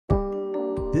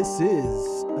This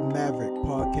is a Maverick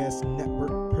Podcast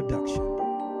Network production.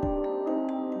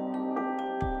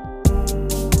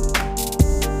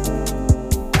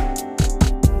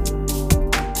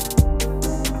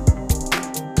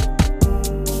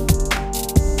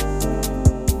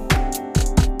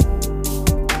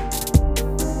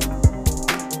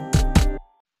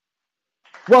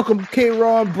 Welcome,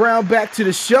 Karon Brown, back to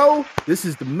the show. This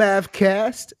is the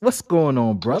Mavcast. What's going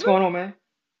on, brother? What's going on, man?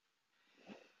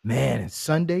 Man, it's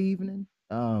Sunday evening.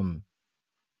 Kind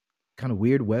of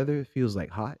weird weather. It feels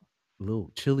like hot, a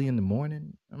little chilly in the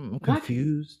morning. I'm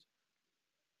confused.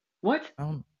 What?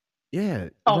 Yeah,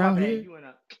 Oh, around my bad. here.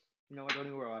 Don't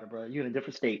even worry about it, bro. You in a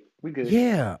different state. We good.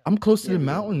 Yeah, I'm close to Yeah, the we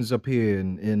good. mountains up here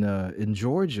in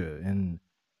Georgia, and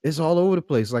it's all over the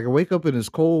place. Like I wake up and it's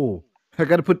cold. I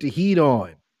got to put the heat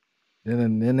on, and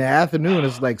then in the afternoon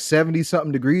it's like 70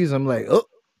 something degrees. I'm like, oh,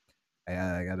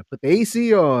 I got to put the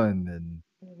AC on, and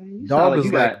You dog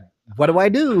is like, what do I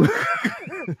do?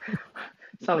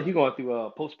 Sound like you going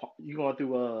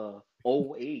through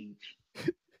old age.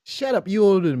 Shut up, you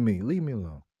older than me. Leave me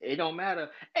alone. It don't matter.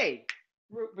 Hey,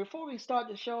 before we start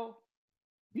the show,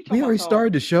 We already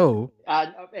started the show.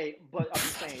 Hey, but I'm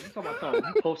just saying, you talking about something.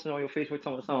 You posting on your Facebook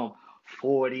talking about something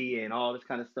 40 and all this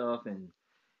kind of stuff, and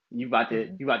you about to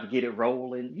get it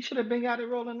rolling. You should have been got it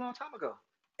rolling a long time ago.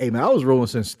 Hey man, I was rolling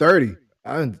since 30.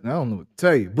 I don't know what to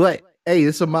tell you, but hey,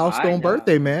 it's a milestone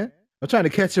birthday, man. I'm trying to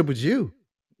catch up with you.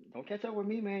 Don't catch up with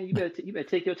me, man. You better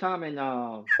take your time and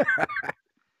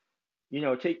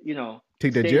take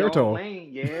that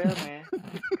Geritol. Yeah, man.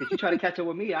 If you try to catch up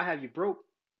with me, I have you broke.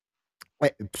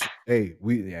 Hey,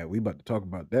 we about to talk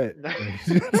about that.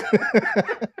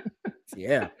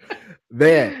 Yeah,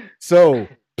 man. So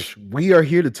we are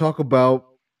here to talk about.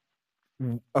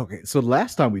 Okay, so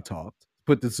last time we talked,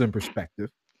 put this in perspective.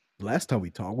 Last time we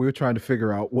talked, we were trying to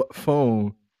figure out what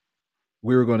phone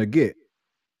we were going to get.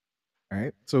 All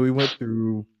right, so we went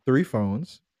through 3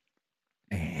 phones,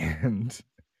 and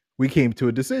we came to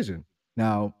a decision.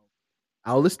 Now,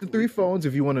 I'll list the 3 phones.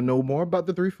 If you want to know more about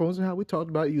the 3 phones and how we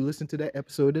talked about it, you listen to that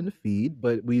episode in the feed.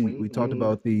 But we talked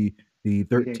about the 13.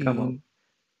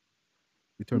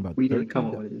 We talked about we 13. Didn't come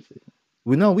up with a decision.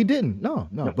 No, we didn't. No.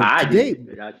 But I today,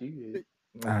 did.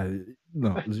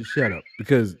 no, just shut up.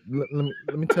 Because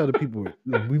let me tell the people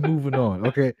we moving on.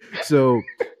 Okay, so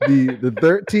the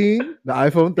 13, the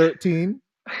iPhone 13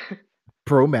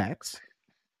 Pro Max,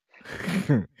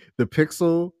 the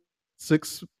Pixel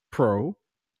 6 Pro,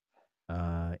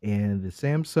 and the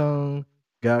Samsung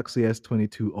Galaxy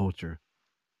S22 Ultra.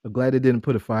 I'm glad they didn't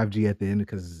put a 5G at the end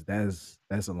because that's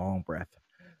a long breath.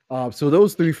 So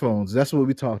those 3 phones, that's what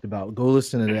we talked about. Go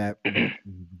listen to that.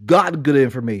 Got good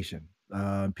information.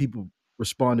 People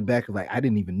responded back like, I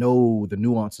didn't even know the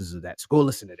nuances of that. So go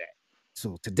listen to that.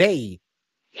 So today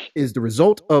is the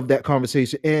result of that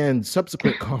conversation and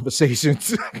subsequent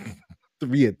conversations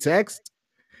via text.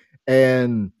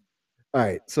 And all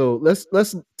right, so let's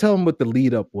tell them what the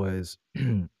lead up was.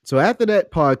 So after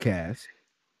that podcast,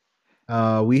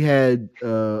 we had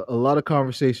a lot of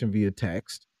conversation via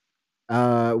text.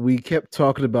 We kept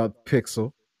talking about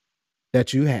Pixel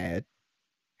that you had,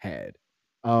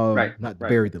 not to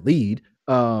bury the lead.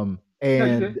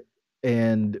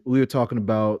 And we were talking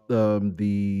about the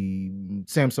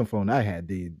Samsung phone I had,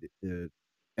 the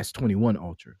S21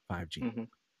 Ultra 5G.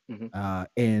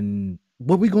 And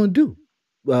what we gonna do?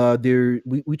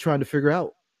 We trying to figure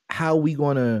out how we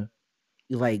gonna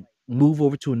like move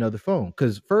over to another phone.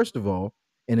 Because first of all,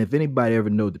 and if anybody ever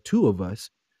know the two of us,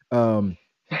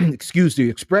 excuse the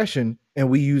expression, and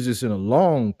we used this in a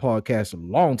long podcast a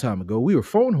long time ago. We were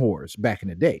phone whores back in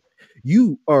the day.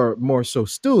 You are more so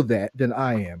still that than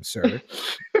I am, sir.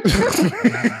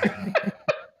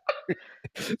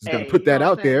 Just gotta put that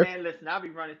out there. Man, listen, I'll be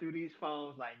running through these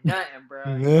phones like nothing, bro.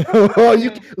 Oh,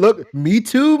 you look, Me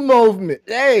Too movement.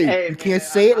 Hey, you can't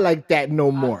say it like that no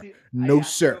more. No,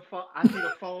 sir. I see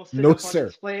the phone sit no, up sir. On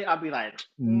display. I'll be like,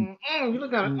 you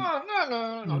look at it.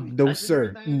 No. No,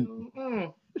 sir.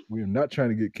 We are not trying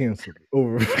to get canceled.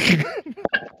 Over.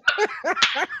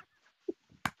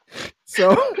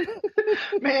 So,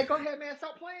 man, go ahead, man.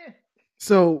 Stop playing.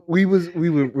 So we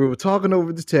were talking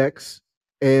over the text,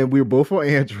 and we were both on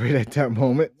Android at that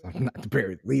moment. I'm not to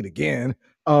bury the lead again.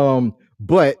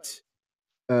 But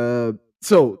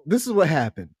so this is what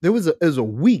happened. There was a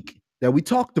week that we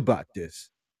talked about this,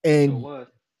 and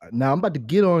now I'm about to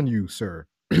get on you, sir.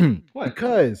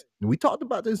 Because we talked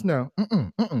about this now.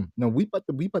 No, we about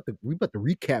to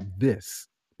recap this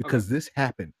because this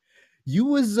happened. You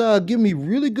was giving me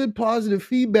really good positive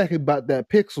feedback about that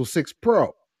Pixel 6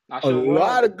 Pro. A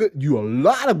lot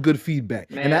of good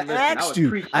feedback. Man, and I asked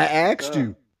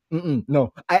you,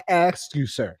 No, I asked you,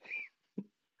 sir.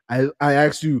 I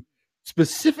asked you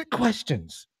specific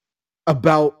questions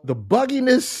about the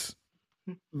bugginess,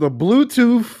 the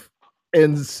Bluetooth,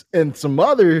 and some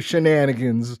other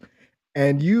shenanigans,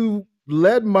 and you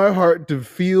led my heart to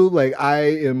feel like I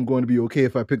am going to be okay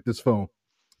if I pick this phone.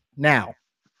 Now,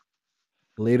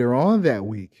 later on that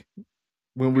week,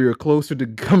 when we were closer to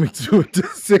coming to a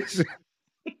decision,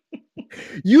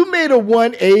 you made a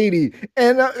 180,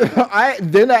 and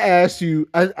I asked you,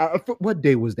 what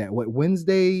day was that? What,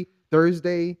 Wednesday,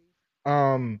 Thursday?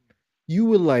 Um, you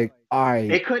were like,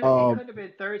 It couldn't have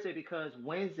been Thursday because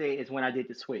Wednesday is when I did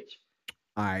the switch.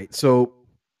 all right. So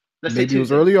Let's say maybe it was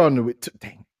Tuesday. early on the week.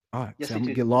 Dang. All right. Let's See, say I'm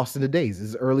gonna get Tuesday. lost in the days. This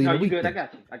is early in No, the you week good. I then.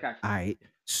 got you. I got you. All right.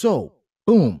 So,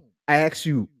 boom. I asked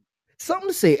you something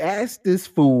to say. Ask this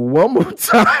for one more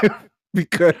time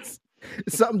because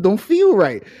something don't feel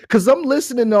right. Because I'm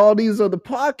listening to all these other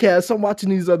podcasts, I'm watching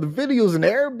these other videos, and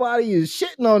everybody is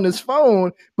shitting on this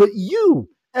phone, but you.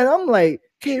 And I'm like,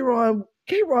 Karon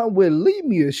will lead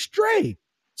me astray. Yes,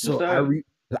 So sir.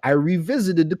 I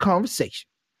revisited the conversation.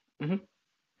 Hmm.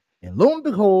 And lo and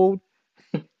behold,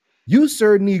 you,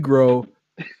 sir, Negro,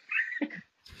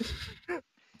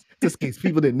 just in case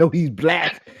people didn't know he's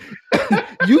black,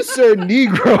 you, sir,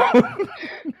 Negro,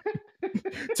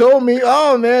 told me,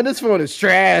 oh man, this phone is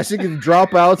trash. It can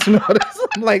dropouts and all this.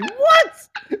 I'm like, what?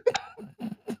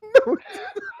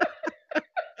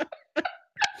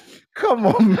 Come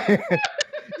on, man.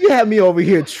 You had me over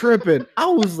here tripping. I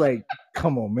was like,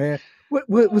 come on, man.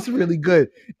 What's really good?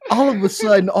 All of a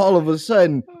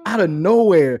sudden, out of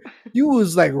nowhere, you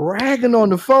was like ragging on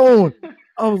the phone.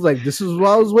 I was like, this is what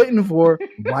I was waiting for.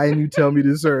 Why didn't you tell me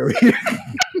this earlier?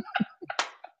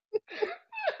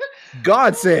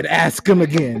 God said, ask him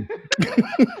again.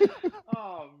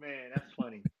 Oh man, that's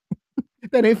funny.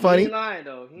 That ain't He ain't funny. lying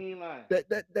though. He ain't lying.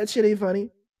 That shit ain't funny.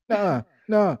 Nah.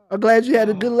 I'm glad you had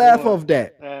a good Oh laugh boy, off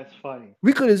that. that's funny.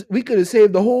 We could have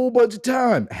saved a whole bunch of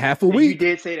time. Half a And you week.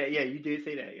 did say that. Yeah, you did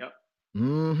say that. Yep.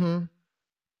 Mm-hmm.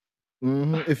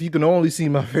 Mm-hmm. If you can only see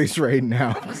my face right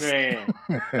now. Man,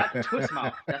 that's the twist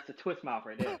mouth. That's the twist mouth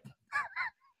right there.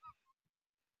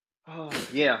 Oh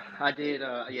yeah, I did.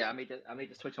 Yeah, I made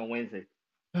the switch on Wednesday.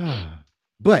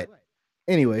 But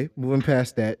anyway, moving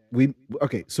past that,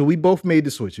 so we both made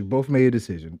the switch. We both made a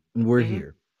decision, and we're Hmm.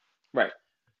 here. Right.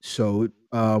 So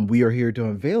we are here to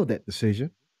unveil that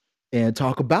decision and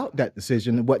talk about that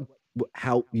decision and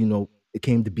how it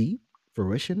came to be,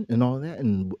 fruition, and all that,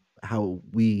 and how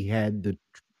we had to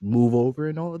move over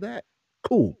and all of that.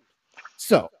 Cool.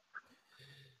 So,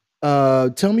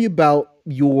 tell me about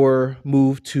your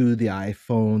move to the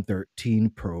iPhone 13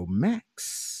 Pro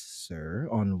Max, sir,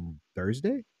 on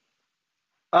Thursday.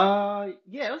 Yeah,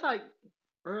 it was like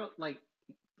early, like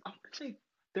I would say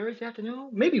Thursday afternoon,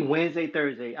 maybe Wednesday,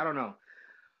 Thursday. I don't know,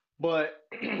 but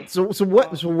So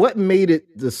what made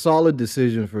it the solid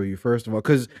decision for you, first of all?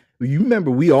 Because you remember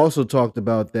we also talked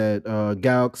about that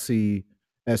Galaxy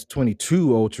S22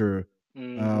 Ultra,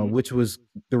 hmm which was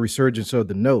the resurgence of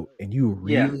the Note, and you were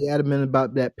yeah, really adamant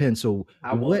about that pen. So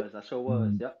I sure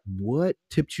was. Yep. what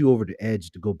tipped you over the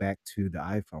edge to go back to the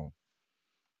iPhone?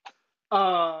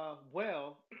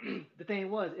 Well, the thing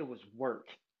was, it was work.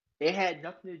 It had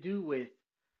nothing to do with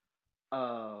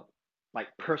uh, like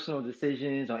personal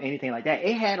decisions or anything like that.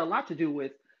 It had a lot to do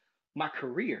with my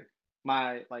career,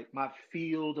 my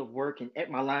field of work and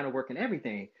my line of work and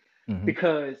everything. Hmm.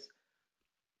 Because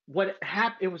what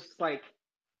happened, it was like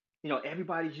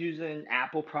everybody's using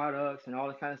Apple products and all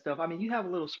that kind of stuff. I mean, you have a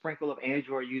little sprinkle of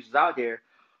Android users out there,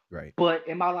 Right. but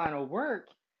in my line of work,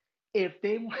 if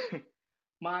they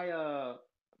my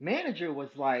manager was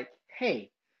like, "Hey,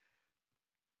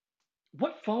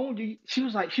 what phone do you?" She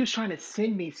was trying to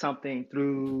send me something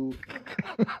through.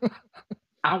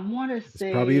 I want to It's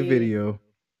probably a say video.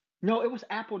 no, it was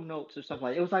Apple Notes or something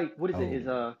like. It was like what is it? Is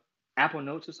Oh, Apple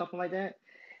Notes or something like that?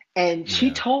 And she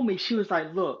yeah. told me she was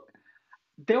like, "Look,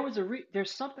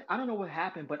 there's something I don't know what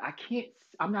happened, but I can't.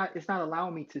 I'm not. It's not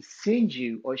allowing me to send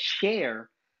you or share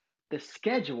the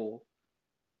schedule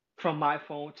from my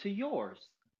phone to yours."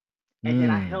 And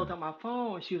then I held Mm. up my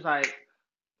phone. And she was like,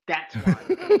 "That's why,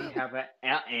 because you have an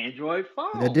Android Now,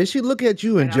 phone." did she look at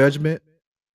you in And I was, judgment?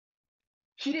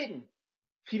 she didn't,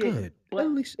 she didn't. Good. But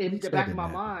At least that didn't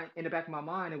happen. in the back of my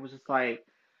mind, it was just like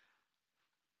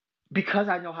because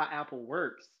I know how Apple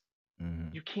works, Hmm.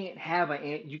 you can't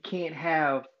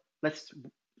have let's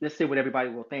let's say what everybody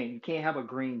will think. You can't have a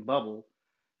green bubble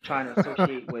trying to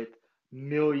associate with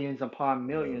millions upon Oh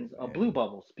millions of blue man.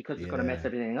 bubbles because it's going to mess Yeah.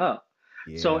 everything up.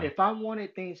 So Yeah. if I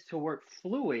wanted things to work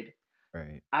fluid,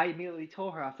 Right. I immediately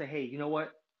told her, I said, hey, you know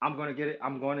what? I'm going to get it.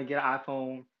 I'm going to get an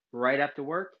iPhone right after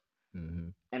work.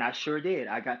 Mhm. and I sure did.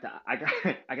 I got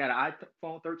an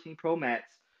iPhone 13 Pro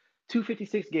Max,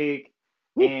 256 gig,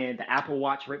 Woo, and the Apple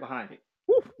Watch right behind it.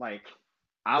 woo, Like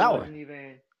Lord,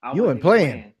 I you wasn't weren't even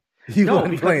playing. playing. You No,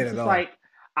 weren't because playing it's at just all. like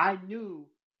I knew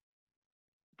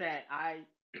that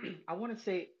I want to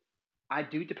say I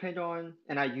do depend on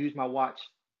and I use my watch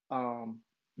um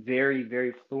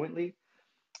very fluently.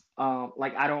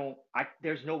 Like I don't I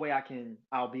there's no way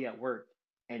I'll be at work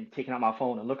and taking out my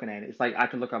phone and looking at it. It's like I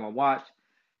can look at my watch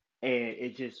and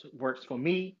it just works for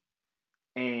me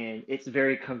and it's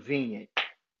very convenient. You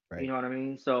Right. know what I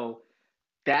mean? So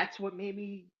that's what made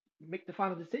me make the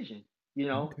final decision. You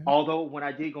know, Okay. although when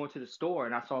I did go into the store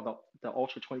and I saw the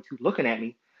Ultra 22 looking at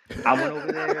me, I went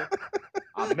over there,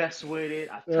 I messed with it,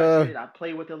 I touched uh, it, I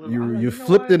played with it a little. I you was like, you you know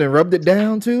flipped what? it and rubbed it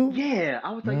down too. Yeah,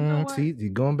 I was like, you know what? See, you're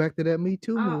going back to that Me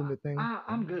Too I, movement thing.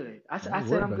 I'm good. I I ain't said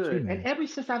worried I'm about you, good. And man. ever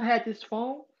since I've had this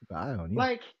phone, Keep an eye on you.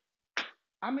 like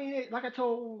I mean, like I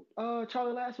told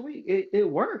Charlie last week, it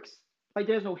works. Like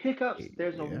there's no hiccups,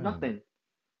 there's no Yeah. nothing.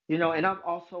 You know, and I've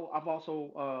also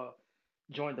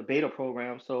joined the beta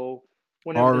program. So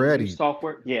whenever there's a new Already.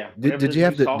 software, yeah, Did whenever did there's you a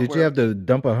have new to did you software, have to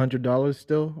dump $100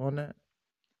 still on that?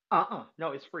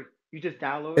 no, it's free. You just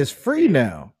download It's it. free It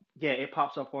now. Yeah, it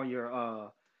pops up on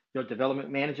your development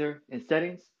manager in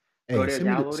settings. Go Hey, there,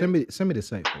 download it. send me the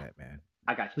site for that, man.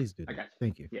 I got you. Please do I that. got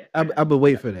Thank you. you. Yeah, I got I've been you. I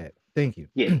waiting got for that. Thank you.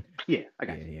 you. Yeah, yeah, I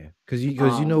got Yeah, you. yeah. Because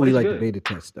But we it's like the good. beta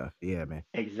test stuff. Yeah, man.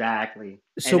 Exactly.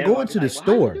 And So everybody going be to the like, "Well,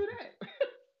 how you store. do that?"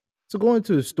 So going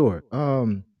to the store.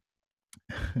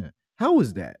 How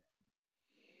was that?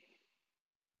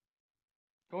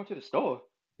 Going to the store.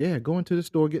 Yeah, going to the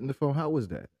store, getting the phone. How was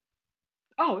that?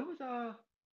 Oh, it was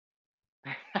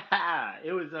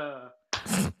it was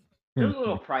a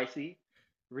little pricey.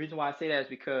 The reason why I say that is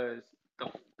because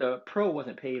the Pro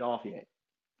wasn't paid off yet.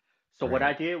 So what I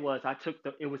Right. did was I took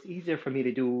the it was easier for me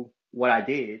to do what I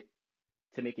did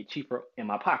to make it cheaper in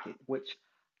my pocket, which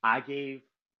I gave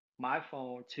my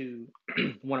phone to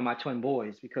one of my twin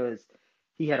boys because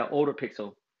he had an older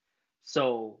Pixel.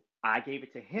 So I gave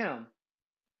it to him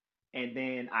and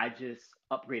then I just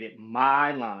upgraded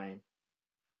my line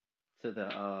to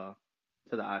the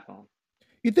iPhone.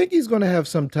 You think he's gonna have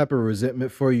some type of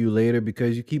resentment for you later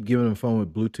because you keep giving him a phone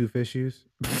with Bluetooth issues?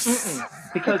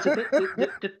 Mm-mm. Because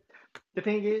the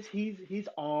thing is, he's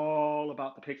all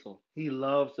about the Pixel. He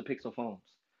loves the Pixel phones,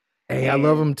 Hey, I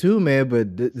love and him too, man,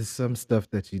 but there's some stuff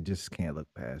that you just can't look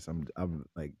past. I'm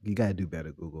like, you gotta do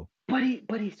better, Google. but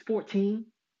he's 14,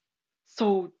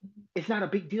 so it's not a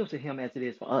big deal to him as it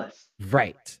is for us.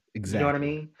 Right. You know what I Exactly.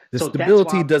 mean? The So that's why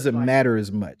stability I'm just doesn't like, matter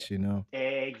as much, you know?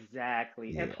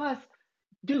 exactly. And Yeah. plus,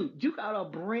 dude, you got a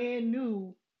brand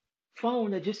new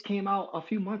phone that just came out a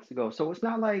few months ago, so it's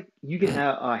not like you getting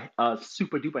a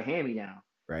super duper hand me down.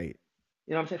 Right.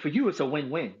 You know what I'm saying? For you, it's a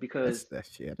win-win because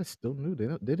That's yeah, that's still new. They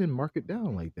didn't mark it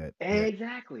down like that yet.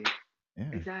 exactly,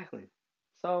 Yeah. exactly.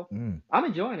 So Mm, I'm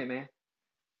enjoying it, man.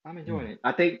 I'm enjoying mm. it.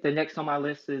 I think the next on my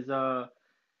list is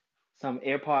some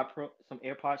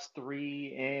AirPods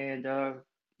 3 and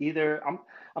either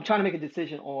I'm trying to make a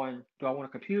decision on do I want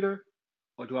a computer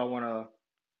or do I want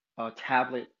a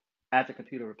tablet as a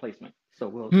computer replacement. So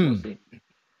we'll Hmm. see.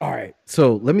 All right.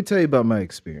 So let me tell you about my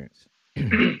experience.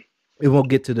 It won't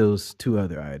get to those two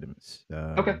other items.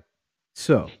 Okay.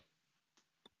 So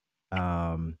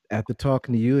after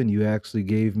talking to you and you actually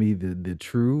gave me the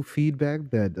true feedback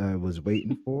that I was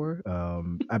waiting for,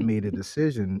 I made a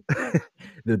decision.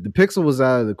 The Pixel was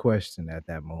out of the question at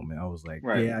that moment. I was like,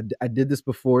 Right. yeah, I did this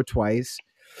before twice.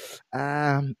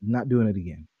 I'm not doing it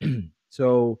again.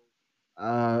 So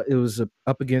it was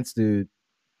up against the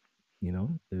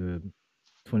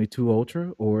 22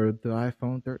 Ultra or the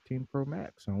iPhone 13 Pro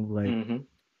Max. I was like, Mm-hmm.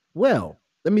 well,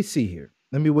 let me see here.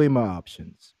 Let me weigh my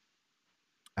options.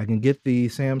 I can get the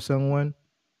Samsung one,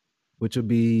 which will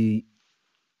be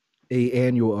a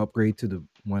annual upgrade to the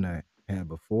one I had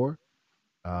before.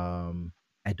 Um,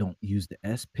 I don't use the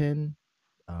S Pen.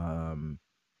 Um,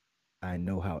 I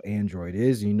know how Android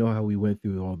is. You know how we went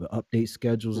through all the update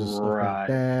schedules and stuff like Right.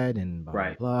 that, and blah blah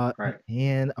Right. blah. Right.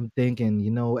 And I'm thinking,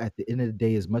 at the end of the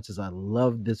day, as much as I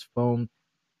love this phone,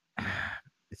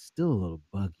 it's still a little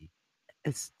buggy.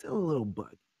 It's still a little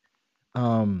buggy.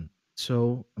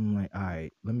 So I'm like, all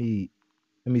right, let me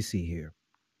see here.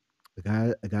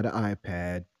 I got an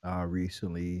iPad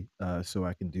recently, so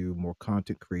I can do more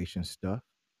content creation stuff.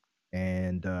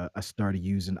 And I started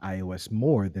using iOS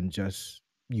more than just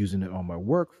using it on my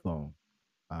work phone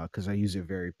because I use it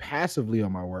very passively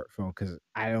on my work phone because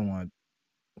I don't want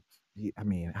I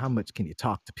mean, how much can you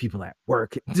talk to people at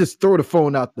work? Just throw the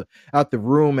phone out the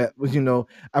room.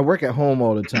 I work at home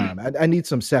all the time. I need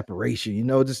some separation.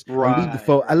 Just I leave the Right,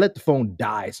 phone. I right, let the phone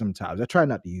die sometimes. I try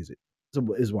not to use it.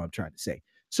 Is what I'm trying to say.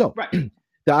 So right.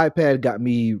 the iPad got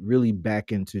me really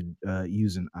back into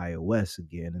using iOS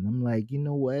again, and I'm like, you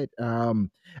know what?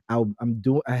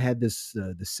 I had the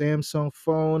Samsung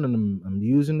phone, and I'm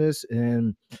using this,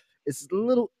 and it's a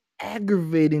little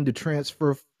aggravating to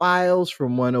transfer files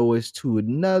from one OS to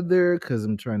another because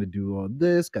I'm trying to do all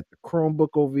this. Got the Chromebook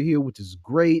over here, which is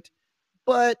great,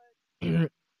 but you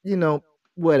know,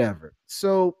 whatever.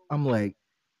 So I'm like,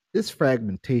 this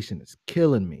fragmentation is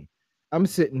killing me. I'm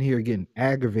sitting here getting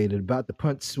aggravated about to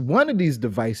punch one of these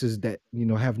devices that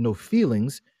have no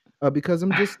feelings, because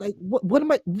I'm just like, what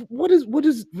am I? What is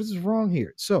wrong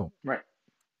here? So Right.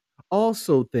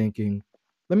 also thinking,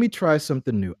 let me try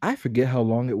something new. I forget how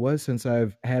long it was since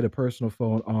I've had a personal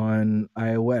phone on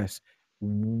iOS.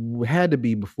 Had to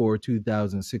be before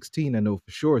 2016, I know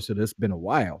for sure. So that's been a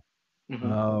while.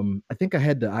 Hmm. I think I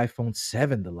had the iPhone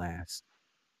 7 the last.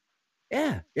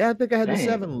 Yeah, yeah, I think I had the Dang.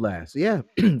 7 last. Yeah.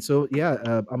 So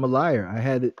yeah, I'm a liar. I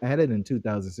had it in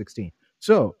 2016.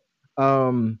 So,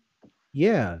 um,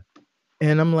 yeah,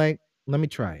 and I'm like, let me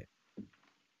try it.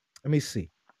 Let me see.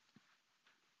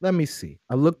 Let me see.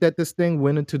 I looked at this thing,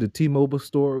 went into the T-Mobile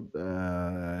store.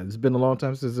 It's been a long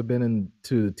time since I've been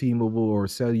into the T-Mobile or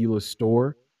cellular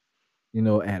store,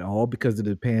 at all because of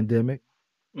the pandemic.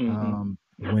 Hmm.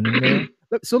 Went in there.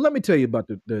 So let me tell you about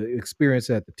the experience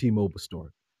at the T-Mobile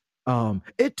store.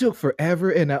 It took forever,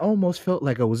 and I almost felt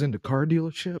like I was in the car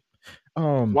dealership.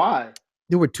 Um, Why?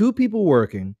 there were two people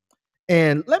working,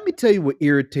 and let me tell you what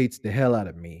irritates the hell out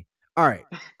of me. All right,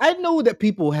 I know that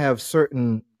people have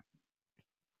certain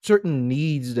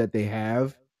needs that they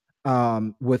have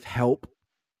with help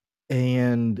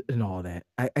and all that.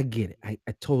 I get it. I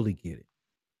totally get it.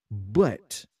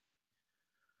 But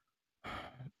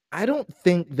I don't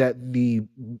think that the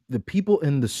people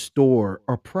in the store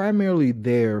are primarily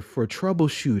there for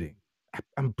troubleshooting.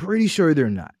 I'm pretty sure they're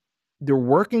not. They're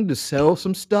working to sell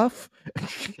some stuff and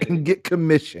Okay. get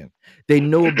commission. They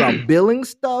know about billing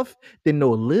stuff. They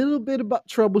know a little bit about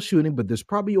troubleshooting, but there's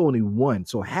probably only one.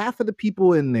 So half of the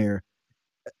people in there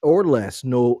or less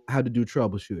know how to do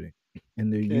troubleshooting,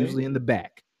 and they're Okay. usually in the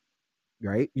back,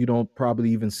 right? You don't probably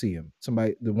even see them.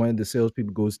 The one of the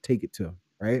salespeople goes take it to them,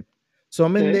 right? So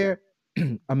I'm in Okay. there,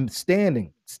 I'm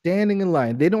standing in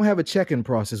line. They don't have a check-in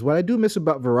process. What I do miss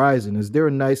about Verizon is they're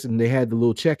nice and they had the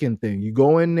little check-in thing. You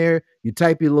go in there, you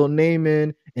type your little name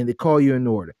in, and they call you in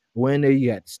order. When there,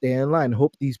 you have to stay in line.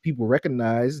 Hope these people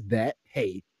recognize that,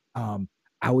 hey, um,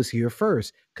 I was here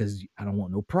first because I don't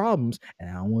want no problems and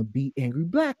I don't want to be angry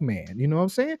black man. You know what I'm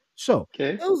saying? So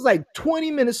Okay. it was like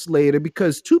 20 minutes later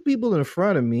because two people in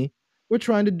front of me were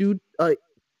trying to do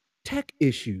tech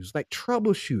issues like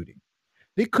troubleshooting.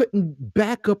 They couldn't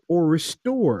back up or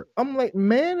restore. I'm like,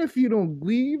 man, if you don't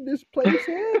leave this place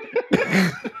here,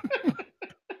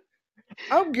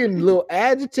 I'm getting a little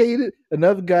agitated.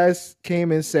 Another guy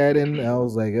came and sat in. I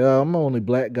was like, oh, I'm the only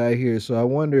black guy here. So I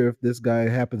wonder if this guy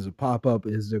happens to pop up,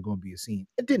 is there going to be a scene?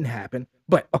 It didn't happen.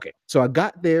 But okay. So I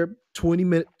got there 20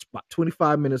 minutes, about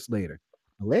 25 minutes later.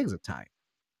 My legs are tired.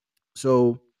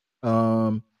 So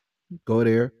um go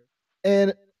there.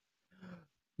 And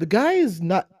the guy is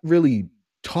not really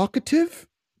talkative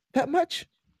that much.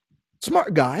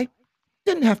 Smart guy.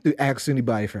 Didn't have to ask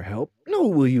anybody for help. Know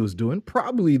what he was doing.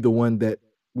 Probably the one that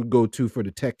would go to for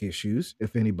the tech issues,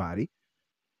 if anybody.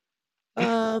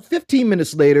 15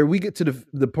 minutes later, we get to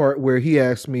the part where he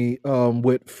asked me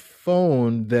what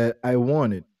phone that I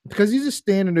wanted. Because he's just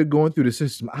standing there going through the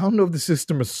system. I don't know if the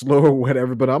system is slow or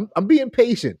whatever, but I'm being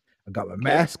patient. I got my Okay.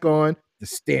 mask on,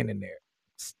 just standing there,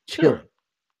 just Sure. chilling.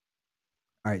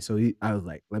 All right, so I was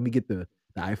like, let me get the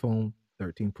iPhone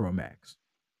 13 Pro Max.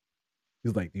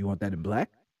 He's like, do you want that in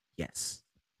black? Yes.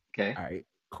 Okay. All right,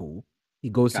 cool. He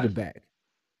goes to the Gotcha. back.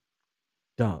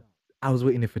 Dog, I was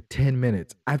waiting there for 10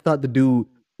 minutes. I thought the dude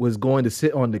was going to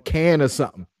sit on the can or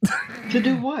something. To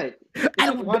do what? I It took.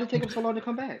 don't, Why did it take him so long to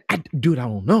come back? dude, I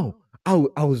don't know.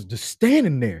 I was just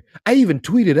standing there. I even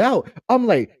tweeted out. I'm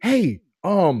like, hey,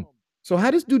 so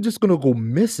how this dude just gonna go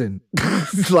missing?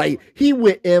 Like he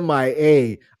went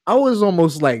MIA. I was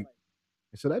almost like,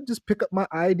 should I just pick up my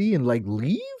ID and like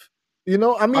leave? I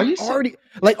Are mean, you ser-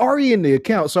 already in the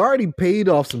account, so I already paid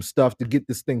off some stuff to get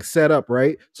this thing set up,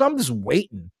 right? So I'm just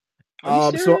waiting. Are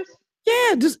you So serious?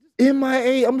 yeah, just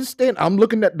MIA. I'm just staying. I'm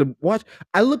looking at the watch.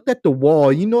 I looked at the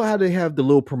wall. You know how they have the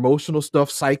little promotional stuff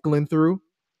cycling through?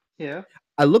 Yeah.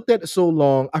 I looked at it so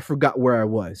long, I forgot where I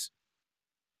was.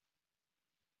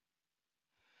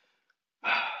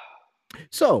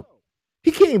 So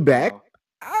He came back.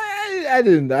 Oh, I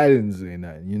didn't say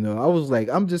nothing. I was like,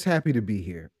 I'm just happy to be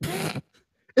here.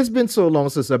 It's been so long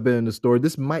since I've been in the store.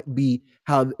 This might be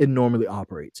how it normally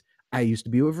operates. I used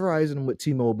to be with Verizon and with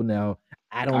T-Mobile now.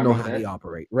 I I don't know remember how they that.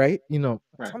 operate, right? So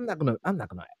Right. I'm not gonna, I'm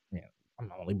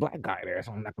the only black guy there,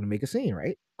 so I'm not gonna make a scene,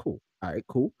 right? Cool. All right,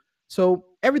 cool. So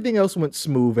everything else went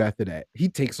smooth after that. He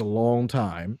takes a long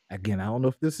time. Again, I don't know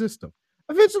if the system.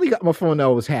 Eventually got my phone. I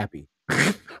was happy.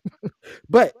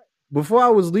 But before I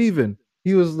was leaving,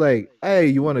 he was like, "Hey,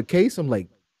 you want a case?" I'm like,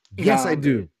 "Yes, Nah, I I'm good.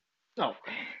 do." Oh,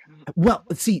 Well,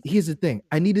 see, here's the thing.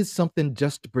 I needed something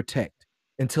just to protect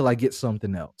until I get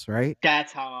something else, right?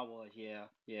 that's how I was. Yeah,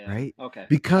 yeah. Right? Okay, I got you.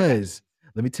 Because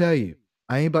let me tell you,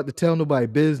 I ain't about to tell nobody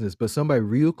business, but somebody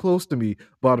real close to me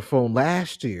bought a phone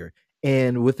last year,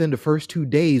 and within the first 2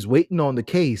 days, waiting on the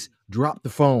case, dropped the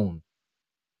phone.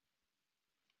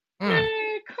 Mm,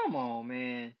 Man, come on,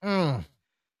 man. mm,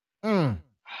 mm.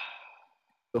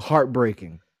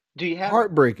 Heartbreaking. Do you have?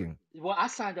 Heartbreaking. Well, I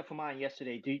signed up for mine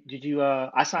yesterday. Did you?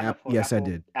 I signed up for Yes, I Apple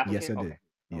did. Apple Yes, Care. I Okay, did.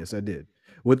 Yes, okay. I did.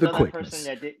 With the Tell that person quickness.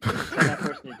 that did. Tell that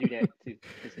person to do that too,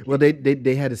 just in Well, case.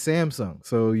 they had a Samsung,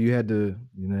 so you had to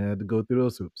go through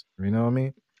those hoops. You know what I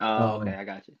mean? Oh, okay, Um, I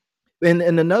got you. and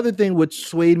another thing which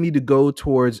swayed me to go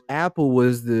towards Apple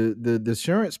was the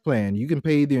insurance plan. You can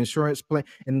pay the insurance plan,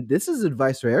 and this is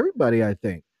advice for everybody. I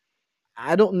think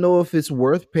I don't know if it's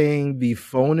worth paying the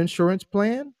phone insurance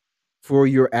plan for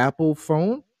your Apple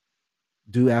phone.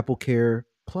 Do Apple Care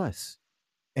Plus,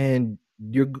 and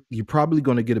you're probably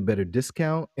going to get a better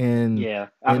discount and Yeah,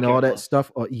 Apple and Care all that Plus,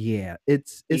 stuff. Yeah,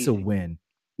 it's a easy. win.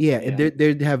 Yeah, and Yeah,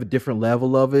 they have a different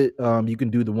level of it. You can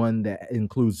do the one that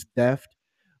includes theft.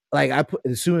 Like I put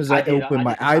as soon as I open I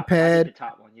my did the top. I did iPad, the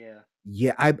top one. Yeah.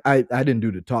 yeah, I didn't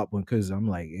do the top one because I'm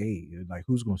like, hey, like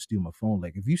who's gonna steal my phone?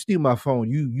 Like if you steal my phone,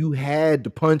 you had to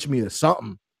punch me or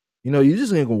something. You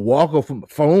just ain't gonna walk off with my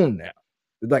phone now.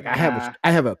 Like Nah.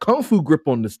 I have a kung fu grip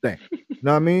on this thing. You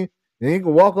know what I mean? It ain't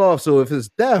gonna walk off. So if it's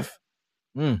theft,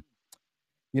 mm,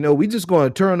 we just gonna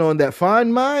turn on that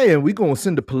Find My and we gonna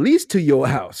send the police to your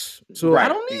house. So I Right.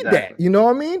 don't need that. Exactly. You know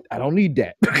what I mean? I don't need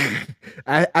that.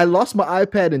 I lost my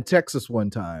iPad in Texas one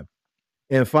time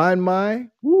and Find My,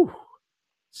 whew,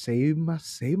 save my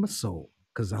soul.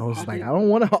 Cause I How was like, did? I don't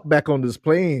want to hop back on this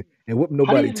plane and whip How do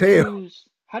nobody you tail. lose?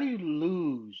 How do you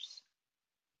lose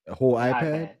A whole an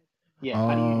iPad. iPad? Yeah.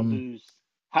 How do you Um, lose?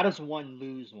 How does one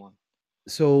lose one?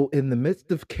 so in the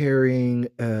midst of carrying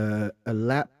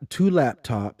two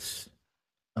laptops,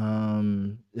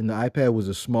 and the iPad was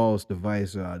the smallest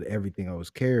device out of everything I was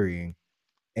carrying,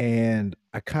 and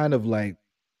I kind of like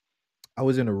I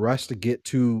was in a rush to get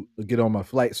on my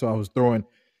flight, so I was throwing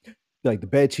like the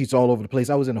bed sheets all over the place.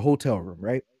 I was in a hotel room,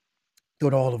 right? Threw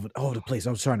it all over the place.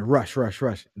 I was trying to rush, rush,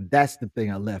 rush. And that's the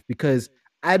thing I left because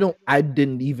I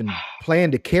didn't even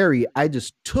plan to carry it. I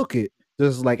just took it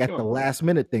just like at the Sure. last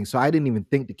minute thing. So I didn't even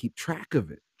think to keep track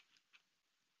of it.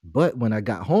 But when I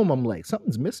got home, I'm like,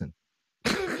 something's missing.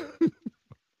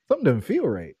 Something doesn't feel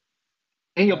right.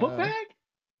 In your book Uh bag?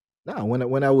 no,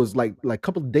 when I was like a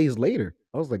couple of days later,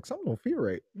 I was like, something don't feel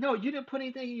right. No, you didn't put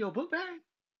anything in your book bag.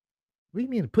 What do you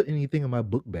mean put anything in my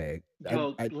book bag?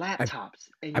 Your laptops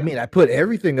and I your. mean I put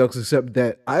everything else except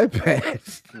that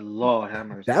iPad. Lord have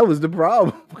mercy. That was the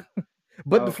problem.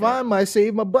 But to Okay. find my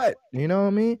save my butt, you know what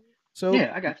I mean? So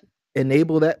Yeah, I got you.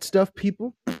 enable that stuff,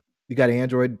 people. You got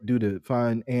Android, do the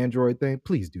find Android thing.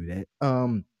 Please do that.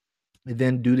 And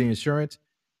then do the insurance.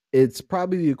 It's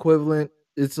probably the equivalent.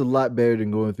 It's a lot better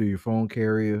than going through your phone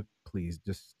carrier. Please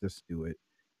just do it.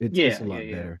 It's Yeah, a yeah, lot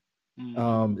yeah. better.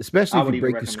 Hmm. Especially I if would you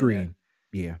even break the recommend that. screen.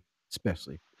 Yeah,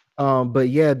 especially. But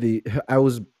yeah, the I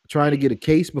was trying to get a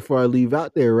case before I leave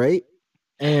out there, right?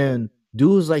 And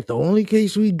dude was like, the only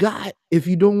case we got, if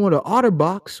you don't want an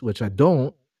OtterBox, which I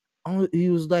don't, he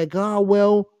was like, oh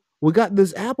well, we got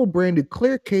this Apple branded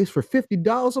clear case for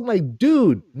 $50. I'm like,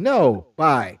 dude, no,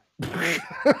 bye.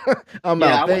 I'm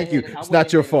Yeah, out. Thank you. I It's went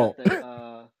not your ahead and got fault.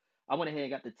 the I went ahead and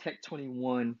got the Tech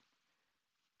 21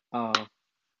 uh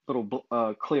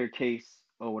little clear case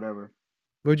or whatever.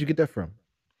 Where'd you get that from?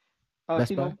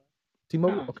 Best Buy? T-Mobile.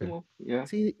 T-Mobile? Okay. T-Mobile. Yeah.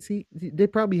 See, they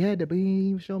probably had that, but he didn't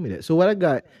even show me that. So what I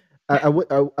got, I went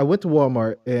to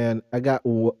Walmart and I got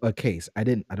a case. I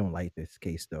don't like this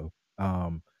case though.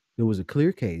 There was a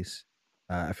clear case.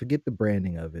 I forget the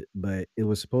branding of it, but it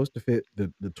was supposed to fit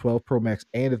the 12 Pro Max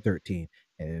and the 13.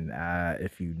 And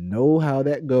if you know how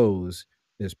that goes,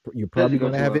 you're Doesn't probably go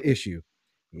going to too have an well. issue.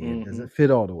 It Hmm. doesn't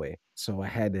fit all the way, so I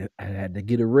had to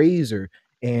get a razor,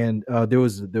 and there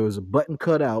was a button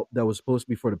cut out that was supposed to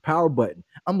be for the power button.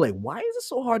 I'm like, why is it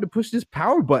so hard to push this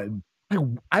power button?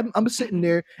 Like, I'm sitting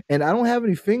there and I don't have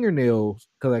any fingernails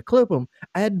because I clip them.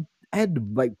 I had I had to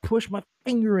like push my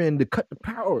finger in to cut the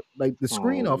power, like the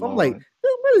screen Oh off. I'm like, Lord.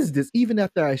 what is this? Even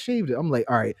after I shaved it, I'm like,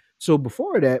 all right. So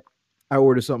before that, I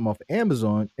ordered something off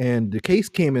Amazon, and the case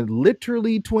came in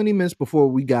literally 20 minutes before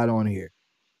we got on here.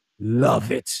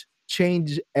 Love it.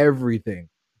 Change everything.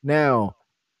 Now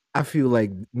I feel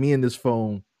like me and this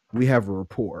phone, we have a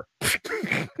rapport.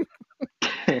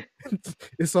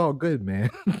 It's all good, man.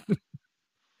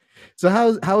 So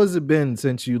how has it been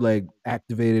since you like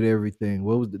activated everything?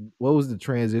 What was the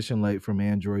transition like from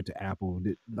Android to Apple?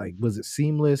 Like was it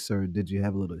seamless or did you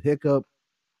have a little hiccup?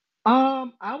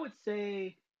 I would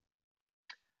say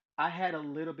I had a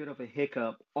little bit of a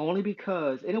hiccup only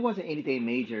because, and it wasn't anything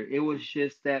major. It was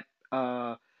just that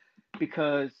uh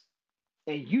because,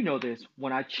 and you know this,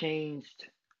 when I changed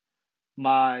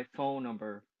my phone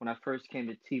number when I first came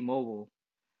to T-Mobile,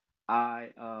 I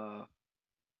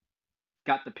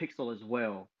got the Pixel as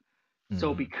well.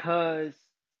 So Mm-hmm. because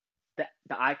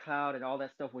the iCloud and all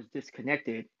that stuff was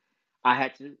disconnected, I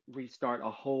had to restart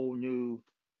a whole new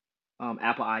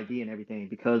Apple ID and everything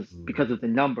because of the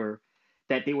number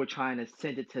that they were trying to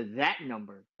send it to that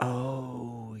number.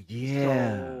 Oh yeah,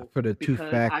 So for the two because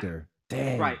I factor.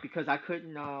 right, Dang. because I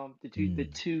couldn't the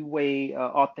Mm, two-way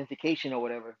authentication or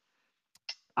whatever.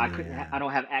 I yeah.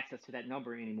 don't have access to that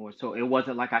number anymore. So it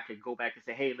wasn't like I could go back and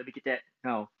say, hey, let me get that.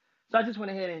 No. So I just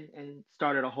went ahead and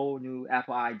started a whole new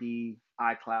Apple ID,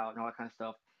 iCloud, and all that kind of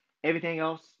stuff. Everything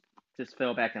else just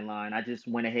fell back in line. I just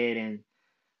went ahead and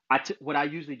what I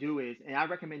usually do is, and I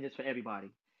recommend this for everybody.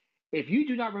 If you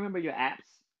do not remember your apps,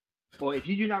 or if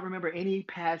you do not remember any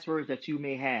passwords that you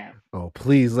may have, Oh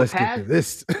please, for let's get pass to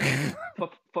this.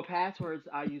 for passwords,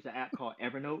 I use an app called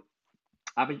Evernote.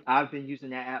 I've been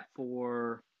using that app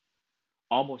for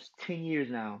almost 10 years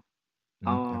now.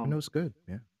 Um, Evernote's good.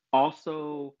 Yeah.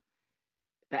 Also,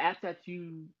 the apps that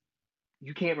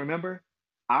you can't remember,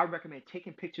 I recommend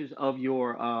taking pictures of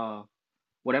your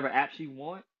whatever apps you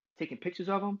want, taking pictures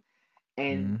of them,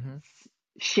 and Mm-hmm.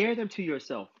 share them to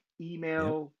yourself. Yep.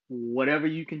 Email, whatever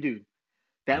you can do.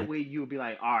 That Yep. way you'll be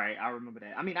like, all right, I remember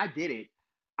that. I mean, I did it.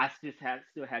 I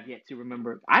still have yet to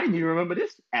remember. I didn't even remember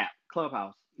this app,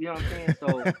 Clubhouse. You know what I'm saying?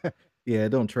 So Yeah,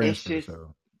 don't it's transfer. just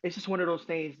So it's just one of those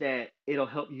things that it'll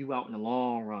help you out in the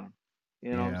long run.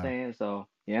 You know what I'm yeah. saying? So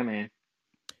yeah, man.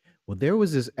 Well, there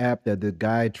was this app that the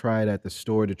guy tried at the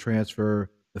store to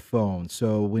transfer the phone.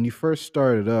 So when you first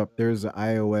started up, there's an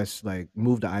iOS like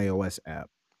move to iOS app.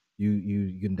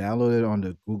 You can download it on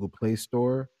the Google Play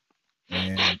Store,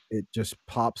 and it just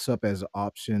pops up as an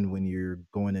option when you're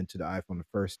going into the iPhone the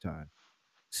first time.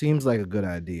 Seems like a good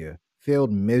idea.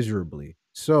 Failed miserably.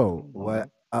 So what?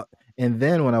 Well, And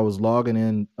then when I was logging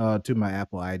in to my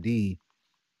Apple ID,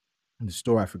 in the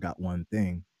store, I forgot one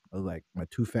thing. I was like, my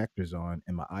two factors on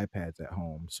and my iPad's at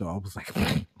home. So I was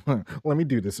like, let me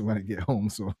do this when I get home.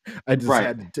 So I just right.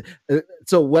 had to.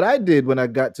 So what I did when I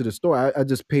got to the store, I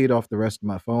just paid off the rest of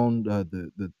my phone,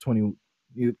 the 20,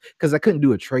 because I couldn't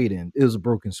do a trade in. It was a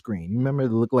broken screen. You remember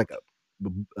it looked like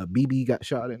a BB got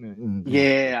shot in it? And yeah,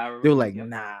 Yeah, I they were remember. like, Yep.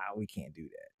 nah, we can't do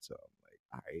that. So I'm like,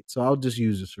 all right. So I'll just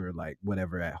use this for like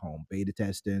whatever at home, beta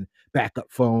testing, backup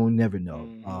phone. Never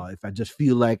know. Hmm. If I just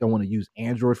feel like I want to use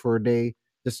Android for a day,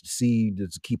 just to see,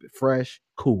 just to keep it fresh,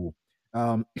 cool.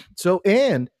 So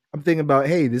and I'm thinking about,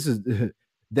 hey, this is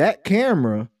that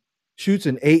camera shoots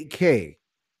in 8K.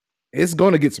 It's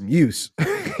gonna get some use.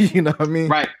 You know what I mean?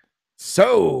 Right.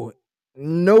 So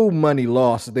no money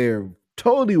lost there.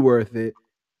 Totally worth it.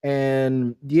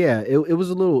 And yeah, it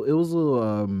was a little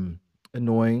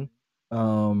annoying.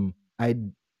 I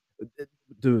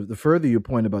the further your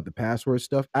point about the password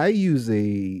stuff, I use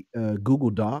a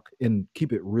Google Doc and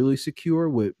keep it really secure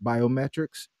with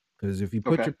biometrics. Because if you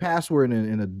put Okay. your password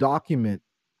in a document,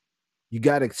 you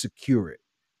got to secure it.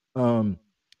 Um,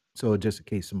 so just in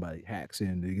case somebody hacks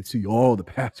in, they can see all the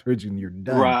passwords and you're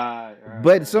done. Right. Right.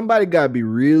 But Right. somebody got to be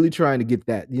really trying to get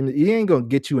that. You ain't gonna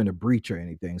get you in a breach or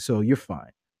anything, so you're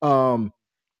fine. Um,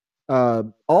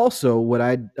 Also, what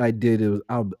I did is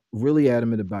I'm really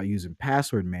adamant about using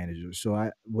password manager. So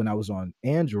I when I was on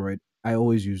Android, I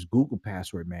always use Google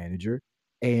Password Manager,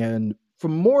 and for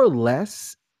more or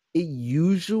less, it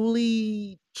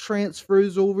usually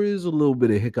transfers over. There's a little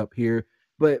bit of hiccup here,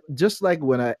 but just like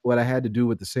when I what I had to do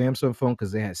with the Samsung phone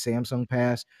because they had Samsung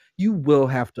Pass, you will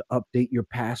have to update your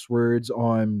passwords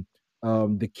on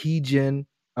the keygen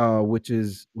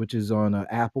which is on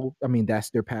Apple. I mean, that's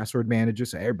their password manager,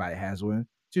 so everybody has one.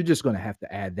 So you're just gonna have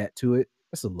to add that to it.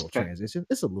 That's a little Okay. transition.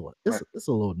 It's a little, Right. it's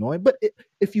a little annoying. But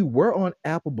if you were on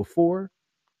Apple before,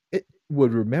 it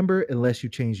would remember unless you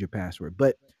change your password.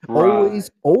 But Right.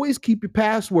 always keep your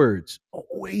passwords.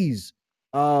 Always.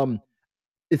 Um,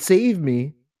 it saved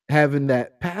me. having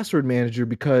that password manager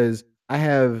because I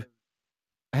have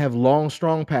long,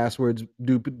 strong passwords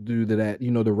due to that, the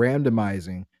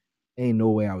randomizing. Ain't no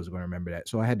way I was gonna remember that.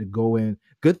 So I had to go in.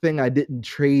 Good thing I didn't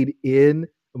trade in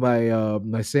my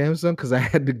Samsung because I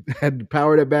had to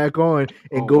power that back on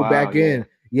and Oh go wow, back yeah. in.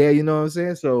 Yeah, you know what I'm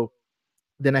saying? So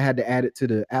then I had to add it to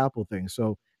the Apple thing.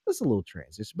 So it's a little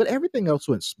transition, but everything else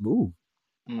went smooth.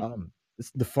 Mm,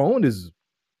 The phone is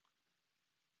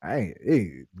I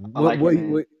hey, I like it,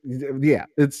 man. what yeah,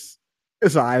 it's an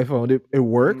iPhone. It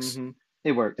works. Hmm.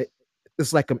 It works. It,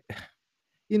 it's like a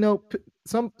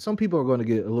some people are going to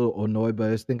get a little annoyed by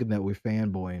us thinking that we're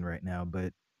fanboying right now,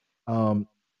 but um,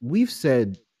 we've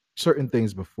said certain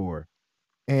things before,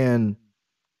 and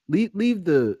leave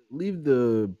the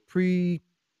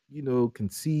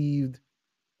conceived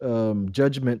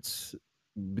judgments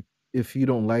if you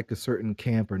don't like a certain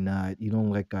camp or not. You don't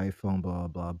like iPhone, blah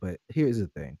blah. But here's the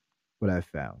thing: what I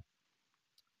found,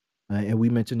 and we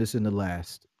mentioned this in the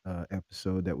last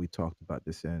episode that we talked about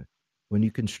this in. When you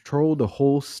control the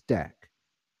whole stack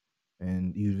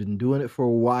and you've been doing it for a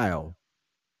while,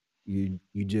 you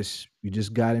just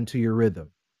got into your rhythm.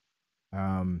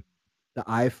 Um, the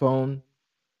iPhone,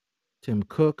 Tim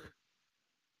Cook,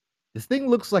 this thing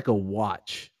looks like a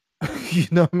watch. You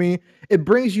know what I mean? It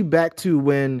brings you back to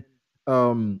when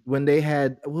they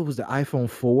had what was the iPhone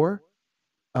 4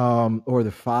 or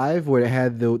the 5 where it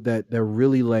had that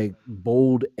really like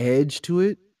bold edge to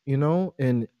it,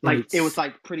 and Like it was it's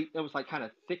like pretty. It was like kind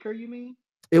of thicker. You mean?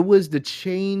 it was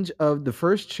the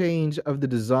first change of the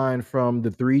design from the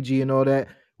 3G and all that,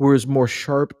 where it's more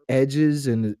sharp edges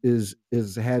and is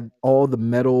had all the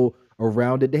metal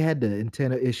around it. They had the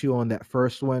antenna issue on that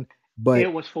first one, It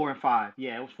but was 4 and 5.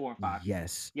 Yeah, it was 4 and 5.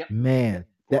 yes, Yep. Yep. man, Four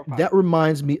that and five. that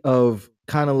reminds me of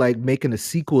kind of like making a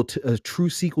true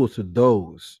sequel to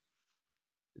those.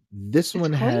 This It's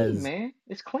one clean, has man.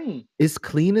 It's clean. it's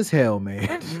clean as hell,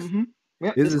 man. Hmm.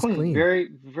 Yep. This It's is clean. clean. Very,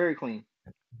 very clean.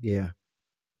 Yeah,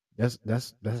 that's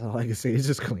all I can say. It's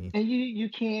just clean. And you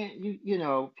can't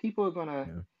people are gonna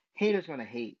Yeah. haters gonna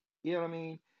hate. You know what I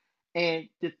mean? And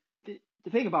the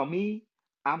thing about me,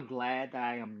 I'm glad that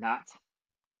I am not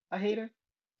a hater.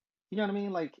 You know what I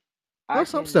mean? Like I Well,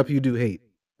 some stuff can you do hate.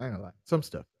 I ain't gonna lie. Some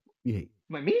stuff you hate.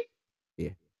 like me?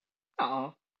 Yeah,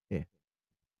 Uh-uh. yeah.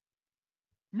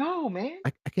 No, man.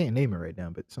 I can't name it right now,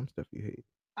 but some stuff you hate.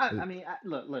 I mean,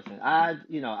 look, listen.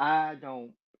 I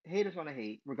don't. Haters gonna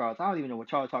hate, regardless. I don't even know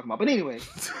what y'all are talking about. But anyway,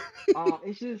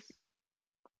 it's just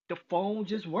the phone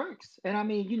just works, and I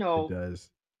mean, It does.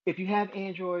 if you have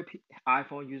Android,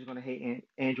 iPhone users gonna hate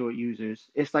Android users.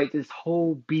 It's like this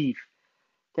whole beef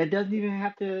that doesn't even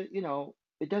have to,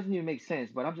 it doesn't even make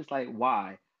sense. But I'm just like,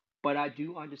 why? But I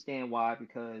do understand why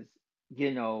because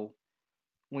you know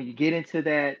when you get into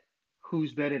that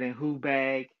who's better than who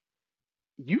bag,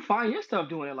 you find yourself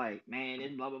doing it like, man,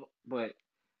 it's blah blah blah. But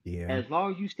Yeah. as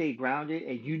long as you stay grounded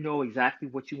and you know exactly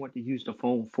what you want to use the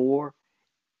phone for,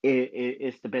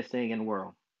 it's the best thing in the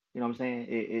world. You know what I'm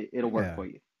saying? It'll work Yeah. for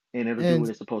you and it'll do what And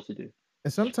it's supposed to do.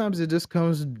 and sometimes it just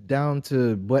comes down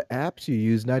to what apps you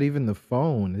use, not even the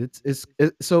phone.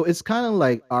 So it's kind of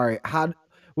like, all right,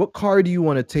 what car do you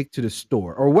want to take to the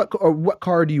store, or what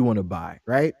car do you want to buy,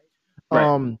 right? Right.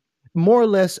 um More or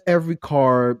less every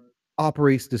car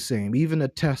operates the same. Even a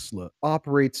Tesla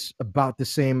operates about the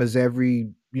same as every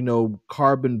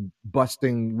carbon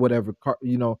busting whatever car,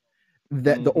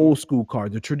 that the Mm-hmm. old school car,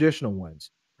 the traditional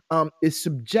ones. It's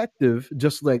subjective,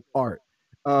 just like art.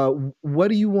 What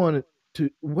do you want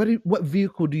what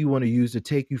vehicle do you want to use to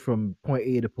take you from point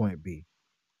A to point B?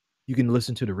 You can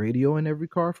listen to the radio in every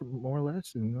car, for more or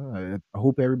less, and I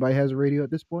hope everybody has a radio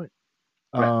at this point.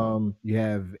 Right. You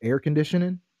have air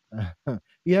conditioning.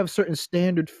 You have certain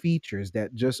standard features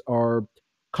that just are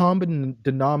common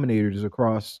denominators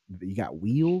across. You got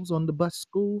wheels on the bus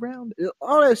go round,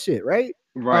 all that shit, right?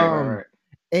 Right. Right. Um, Right.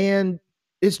 and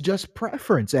it's just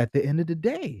preference at the end of the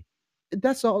day.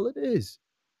 That's all it is.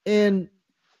 And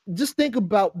just think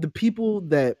about the people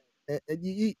that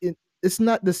it's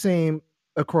not the same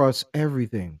across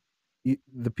everything.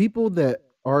 The people that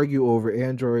argue over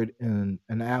Android and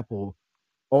Apple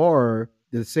are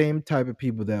the same type of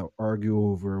people that argue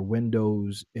over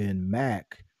Windows and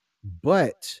Mac,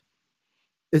 but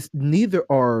it's neither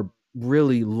are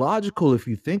really logical if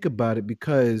you think about it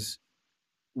because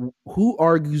who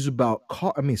argues about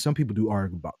car? I mean, some people do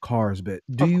argue about cars, but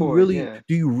Of course. Yeah.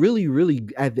 do you really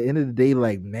at the end of the day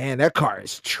like, man, that car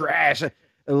is trash,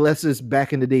 unless it's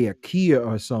back in the day a Kia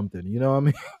or something, you know what I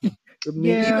mean? I mean,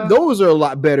 even Yeah. those are a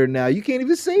lot better now. You can't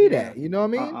even say Yeah. that, you know what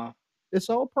I mean? Uh-uh. It's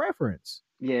all preference.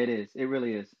 Yeah, it is. It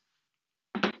really is.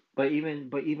 But even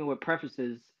with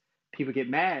preferences, people get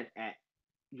mad at.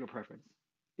 your preference.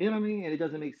 You know what I mean? And it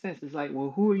doesn't make sense. It's like,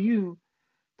 well, who are you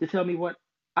to tell me what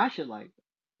I should like?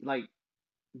 Like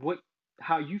what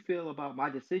how you feel about my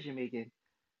decision making,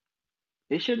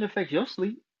 it shouldn't affect your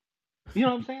sleep. You know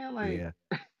what I'm saying? Like Yeah,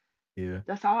 yeah.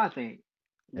 that's how I think.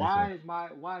 That's a, Why is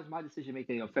my decision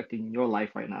making affecting your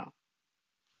life right now?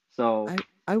 So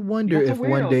I you wonder got some if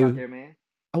one weirdos day out there, man.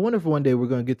 I wonder if one day we're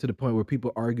gonna get to the point where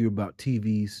people argue about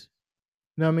TVs.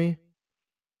 You know what I mean?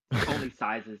 Only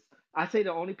sizes. I say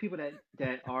the only people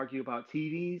that argue about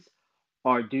TVs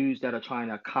are dudes that are trying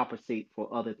to compensate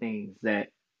for other things that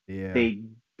Yeah, they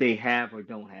they have or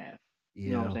don't have.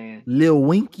 You know what I'm yeah. saying? Lil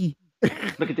Winky.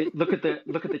 Look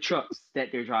at the trucks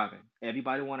that they're driving.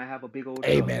 Everybody want to have a big old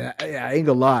Hey truck. man, I ain't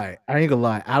gonna lie. I ain't gonna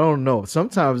lie. I don't know.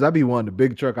 Sometimes I be wanting a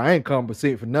big truck. I ain't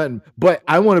compensating for nothing. But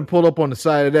I want to pull up on the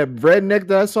side of that redneck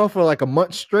that I saw for like a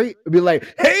month straight and be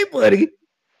like, "Hey, buddy,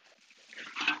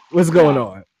 what's going No,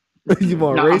 on? You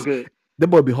want to no, I'm race?" good. That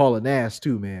boy be hauling ass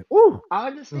too, man. Ooh. I Mm,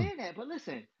 understand that, but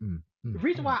listen, mm, the mm,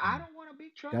 reason mm, why I mm. don't want a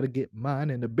big truck Gotta get mine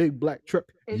in a big black truck.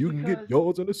 is You can get because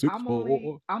yours in a six I'm only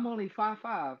four. I'm only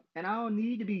 5'5", and I don't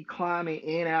need to be climbing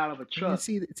in and out of a Man, truck,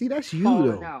 see, that's you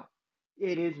falling though. out.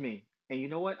 It is me, and you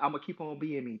know what? I'm gonna keep on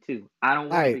being me too. I don't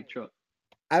want a I big truck.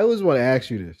 I always want to ask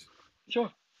you this.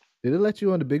 Sure, Did it let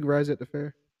you on the big rides at the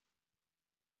fair?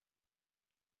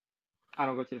 I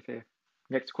don't go to the fair.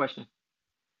 Next question.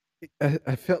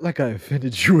 I felt like I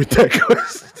offended you with that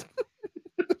question.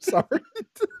 Sorry.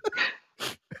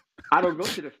 I don't go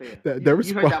to the fair. That You that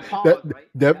you heard response that that pause, right?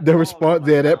 that That the pause was response like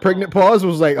there, a that pregnant pause. pause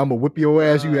was like, I'm gonna whip Yes, your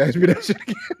ass. You sir. ask me that shit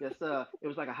Yes, sir. It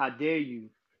was like a how dare you.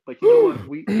 But you know what? again.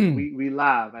 We Woo. we we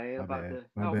live. I ain't My about bad. to.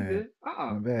 My No, we bad. good.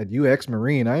 Uh-uh. My bad. You ex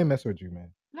Marine. I ain't messing with you, man.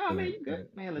 No, man, But you good.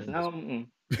 Man, I'm listen, just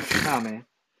nah, man.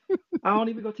 I don't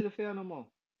even go to the fair no more.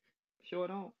 Sure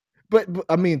don't. but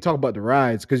I mean, talk about the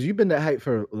rides because you've been that hype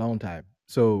for a long time.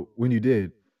 So when you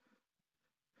did,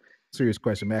 serious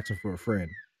question, I'm asking for a friend.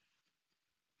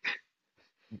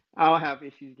 I don't have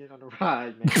issues getting on the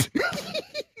ride, man.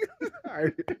 All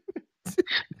right.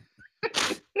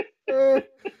 Uh,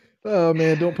 oh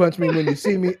man, don't punch me when you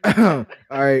see me. All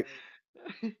right.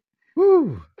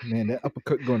 Whoo, man, that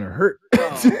uppercut gonna hurt.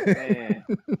 Oh man.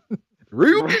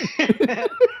 Ryukin.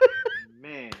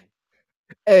 Man.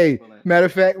 Hey, Well, matter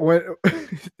of fact, when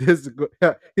here's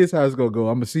how it's gonna go.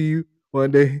 I'm gonna see you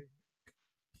one day.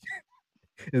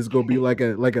 It's gonna be like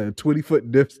a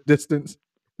 20-foot distance.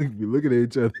 We can be looking at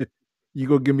each other. You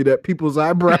gonna give me that people's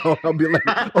eyebrow? I'll be like,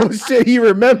 oh shit, he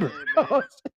remembered. hey Oh,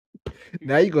 man.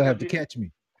 now you're We gonna gonna have to do that. catch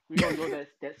me. We gonna go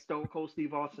that Stone Cold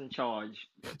Steve Austin charge.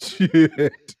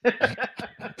 Shit.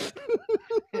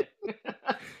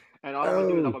 And all I'm gonna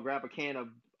do is I'm Oh. gonna grab a can of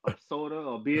soda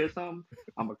or beer or something.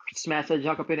 I'm gonna smash that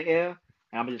junk up in the air,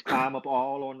 and I'm gonna just climb up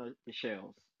all on the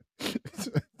shelves.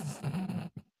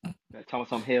 Tell me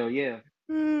some hell yeah.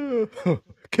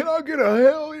 Can I get a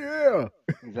hell yeah?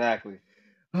 Exactly.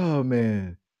 Oh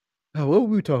man. Oh, what were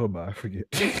we talking about? I forget.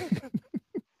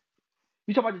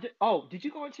 You talk about oh, did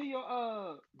you go into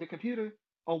your the computer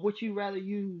on what you rather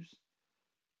use?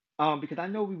 Because I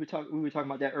know we were talking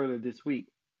about that earlier this week.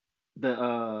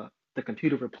 The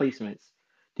computer replacements.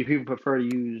 Do people prefer to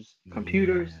use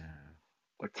computers Yeah.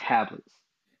 or tablets?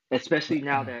 Especially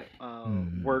now that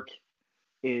Hmm. work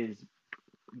is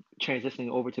transitioning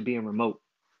over to being remote.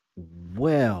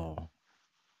 Well,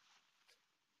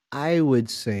 I would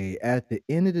say at the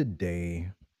end of the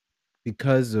day,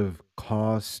 because of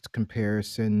cost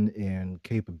comparison and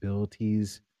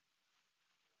capabilities,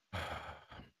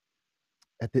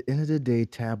 at the end of the day,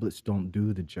 tablets don't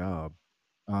do the job.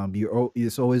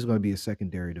 It's always going to be a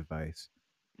secondary device.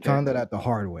 Okay. Found that out the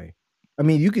hard way. I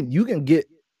mean, you can get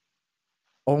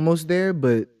almost there,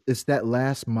 but it's that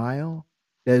last mile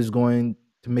that is going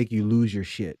to make you lose your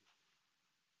shit,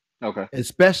 Okay.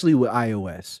 especially with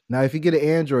iOS. Now, if you get an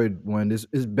Android one, this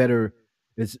is better.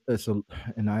 It's a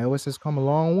and iOS has come a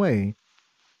long way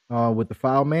with the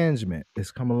file management.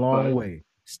 It's come a long But way.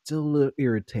 Still a little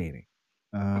irritating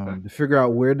okay. to figure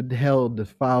out where the hell the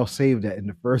file saved at in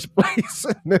the first place,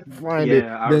 and then find it,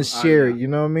 Yeah. then share Yeah. it. You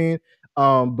know what I mean?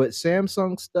 But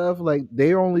Samsung stuff, like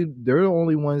they're the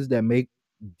only ones that make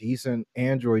decent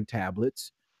Android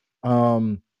tablets.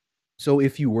 Um, so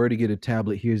if you were to get a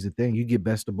tablet, here's the thing: you get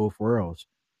best of both worlds.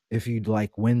 If you'd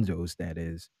like Windows, that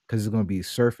is, because it's going to be a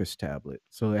Surface tablet,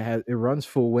 so it runs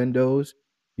full Windows.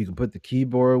 You can put the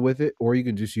keyboard with it, or you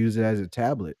can just use it as a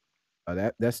tablet.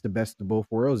 That's the best of both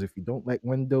worlds. If you don't like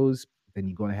Windows, then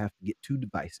you're going to have to get two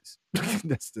devices.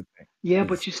 That's the thing. Yeah, Is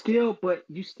but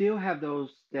you still have those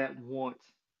that want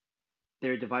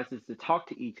their devices to talk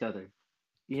to each other.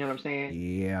 You know what I'm saying?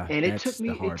 yeah, And it took that's me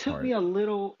the it hard took me part. a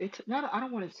little it took not I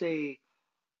don't want to say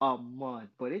a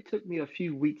month, but it took me a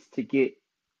few weeks to get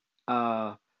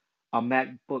uh a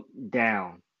MacBook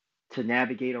down to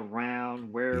navigate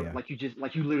around where, Yeah. like you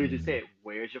literally just Mhm. said,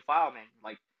 where's your file man?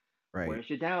 Like, Right. where's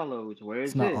your downloads? It's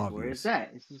Where's not this? Where's obvious.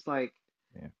 that? It's just like,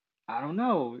 Yeah. I don't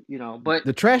know, but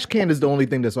The trash can is the only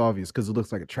thing that's obvious because it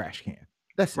looks like a trash can.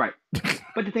 That's it. right.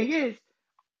 But the thing is,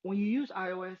 when you use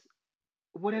iOS,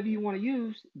 whatever you want to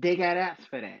use, they got apps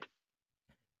for that.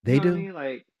 You They know what I do. mean?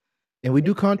 Like And we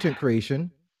do it, content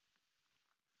creation.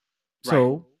 right.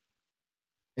 So,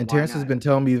 and Why Terrence has not? been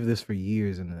telling me this for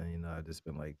years, and then, I've just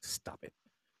been like, "Stop it."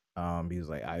 He was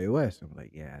like, "iOS." I'm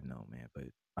like, "Yeah, I know, man, but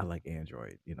I like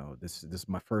Android. This is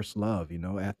my first love.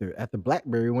 After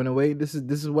BlackBerry went away, this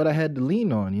is what I had to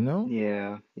lean on.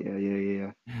 Yeah, yeah, yeah,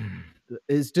 yeah.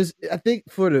 It's just I think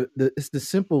for it's the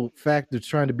simple fact of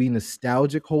trying to be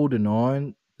nostalgic, holding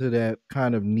on to that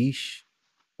kind of niche,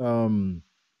 um,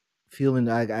 feeling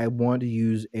like I want to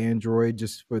use Android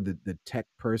just for the tech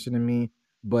person in me,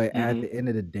 but at Mm-hmm. the end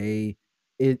of the day,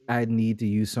 I need to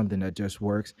use something that just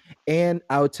works. And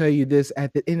I'll tell you this,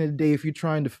 at the end of the day, if you're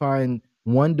trying to find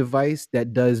one device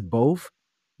that does both,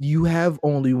 you have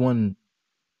only one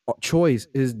choice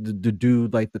is to do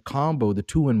like the combo, the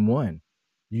 2-in-1.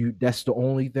 That's the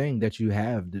only thing that you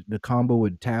have. The combo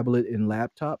with tablet and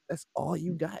laptop, that's all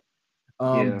you got.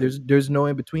 Yeah, There's no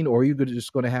in between, or you're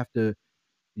just gonna have to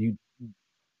you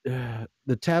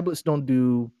the tablets don't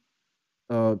do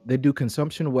they do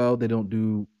consumption well, they don't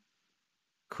do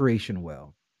creation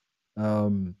well.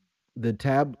 Um the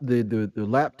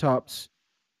laptops,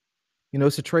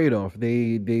 it's a trade-off.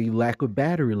 They lack a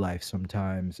battery life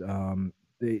sometimes.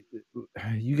 They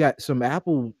You got some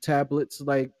Apple tablets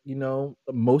like,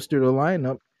 most of the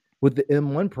lineup with the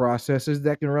M1 processors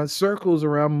that can run circles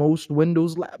around most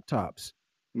Windows laptops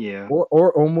yeah.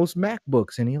 or almost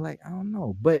MacBooks, and you're like, I don't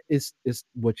know, but it's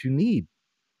what you need.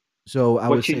 So I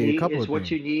would What you say a need couple is of what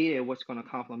things. you need and what's going to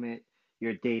complement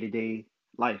your day-to-day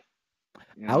life,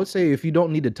 you I would know? say if you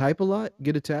don't need to type a lot,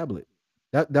 get a tablet.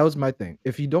 That was my thing.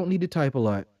 If you don't need to type a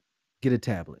lot, get a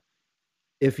tablet.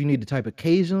 If you need to type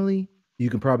occasionally, you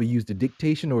can probably use the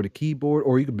dictation or the keyboard,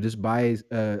 or you could just buy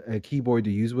a keyboard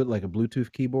to use with, like a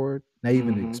Bluetooth keyboard, not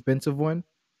even an Mm-hmm. expensive one.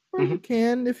 Or you Mm-hmm.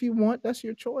 can if you want. That's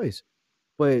your choice.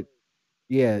 But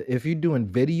yeah, if you're doing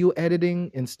video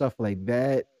editing and stuff like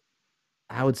that,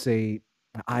 I would say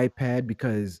an iPad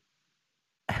because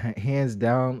hands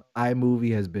down,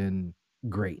 iMovie has been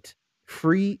great,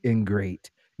 free and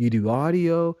great. You do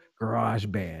audio,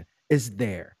 GarageBand, it's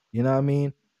there. You know what I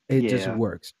mean? It just Yeah.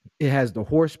 works. It has the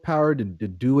horsepower to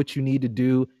do what you need to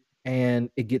do, and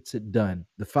it gets it done.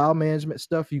 The file management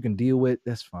stuff you can deal with,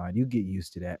 that's fine. You get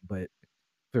used to that. But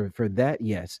for that,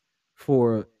 yes.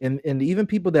 And even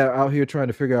people that are out here trying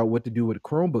to figure out what to do with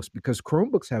Chromebooks, because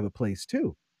Chromebooks have a place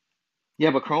too.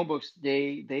 Yeah, but Chromebooks,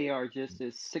 they are just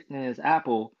as sickening as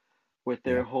Apple with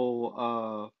their Yeah,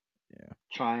 whole yeah.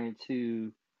 trying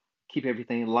to keep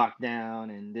everything locked down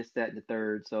and this, that, and the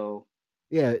third. So,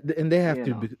 Yeah, and they have you to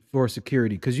know. be for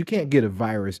security because you can't get a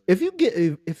virus. If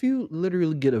you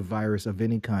literally get a virus of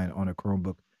any kind on a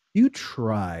Chromebook, you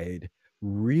tried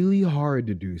really hard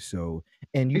to do so,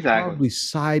 and you Exactly. probably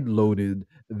side loaded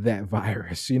that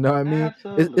virus. You know what I mean?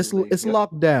 Absolutely. It's Yep.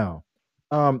 locked down.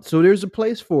 So there's a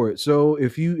place for it. So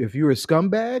if you're a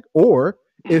scumbag, or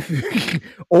if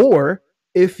or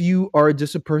if you are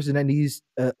just a person that needs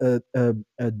a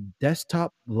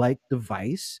desktop like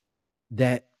device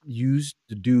that used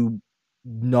to do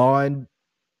non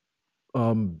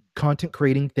content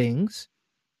creating things,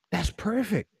 that's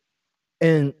perfect.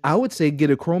 And I would say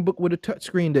get a Chromebook with a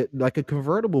touchscreen that like a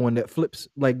convertible one that flips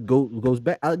like goes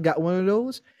back. I got one of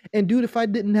those. And dude, if I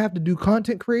didn't have to do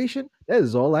content creation, that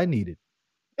is all I needed.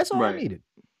 That's all I Right. needed.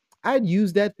 I'd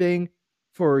used that thing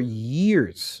for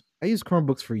years. I used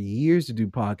Chromebooks for years to do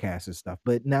podcasts and stuff,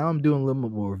 but now I'm doing a little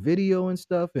bit more video and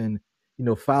stuff, and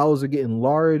files are getting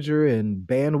larger and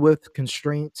bandwidth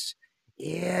constraints.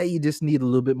 Yeah, you just need a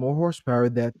little bit more horsepower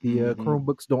that the Mm-hmm.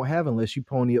 Chromebooks don't have unless you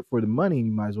pony up for the money, and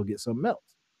you might as well get something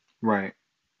else. Right.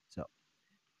 So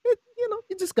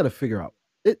you just got to figure out.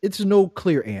 It's no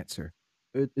clear answer.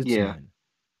 It's Yeah. none.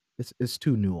 It's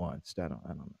too nuanced. I don't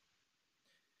know.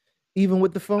 Even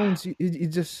with the phones, you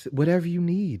just whatever you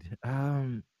need.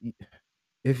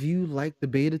 If you like the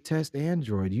beta test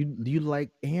Android, you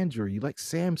like Android, you like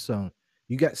Samsung,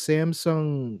 you got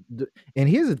Samsung. And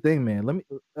here's the thing, man. Let me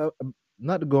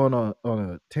not to go on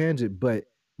a tangent, but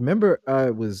remember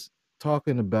I was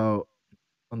talking about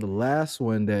on the last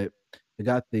one that I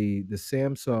got the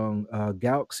Samsung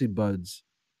Galaxy Buds,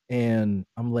 and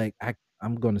I'm like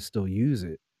I'm gonna still use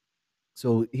it.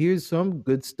 So here's some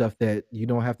good stuff that you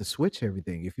don't have to switch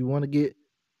everything. If you want to get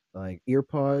like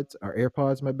earpods or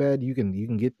AirPods, my bad. You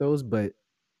can get those, but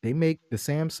they make the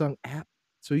Samsung app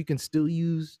so you can still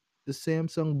use the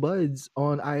Samsung Buds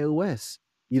on iOS.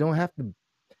 You don't have to.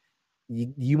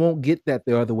 You won't get that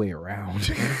the other way around.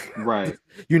 Right.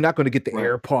 You're not going to get the Right.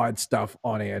 AirPod stuff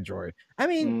on Android. I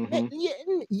mean, Mm-hmm.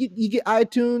 you get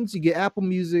iTunes, you get Apple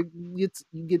Music, you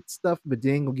get stuff, but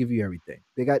they ain't gonna give you everything.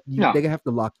 They got you. No. They have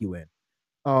to lock you in.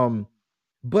 Um,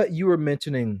 but you were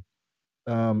mentioning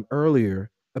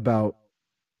earlier about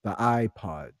the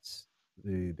iPods,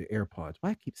 the AirPods.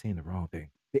 Why I keep saying the wrong thing?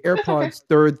 The It's okay. AirPods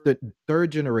the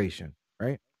third generation,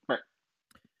 right? Right.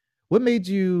 What made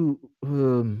you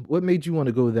want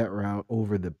to go that route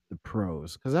over the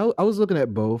pros? Because I was looking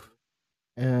at both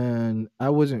and I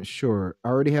wasn't sure. I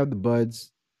already have the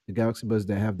buds, the Galaxy Buds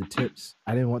that have the tips.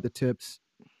 I didn't want the tips.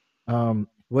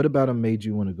 What about them made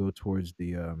you want to go towards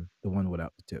the one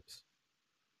without the tips?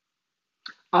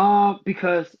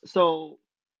 Because so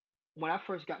when I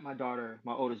first got my daughter,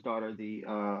 my oldest daughter,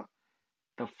 the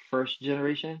first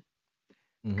generation,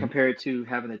 Mm-hmm. compared to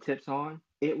having the tips on,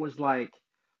 it was like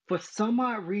for some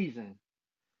odd reason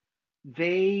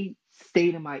they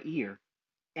stayed in my ear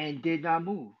and did not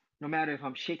move. No matter if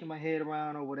I'm shaking my head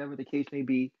around or whatever the case may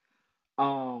be.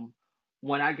 Um,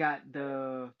 when I got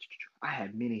I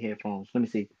had many headphones. Let me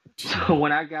see. So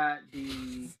when I got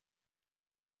the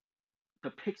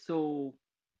Pixel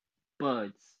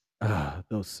Buds,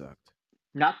 Those sucked.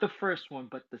 not the first one,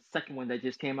 but the second one that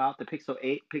just came out, the Pixel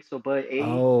 8, Pixel Bud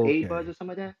Oh, A Buds okay. or something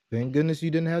like that, Thank goodness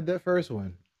you didn't have that first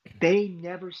one. they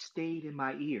never stayed in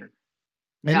my ear.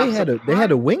 And Now, they had a surprise,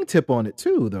 wingtip on it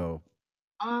too, though.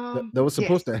 That was yes,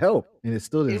 supposed to help, and it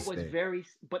still didn't it was stay. very,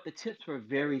 but the tips were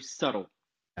very subtle.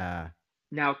 Ah.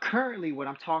 Now, currently, what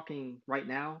I'm talking right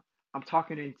now, I'm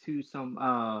talking into some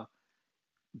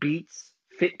Beats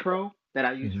Fit Pro that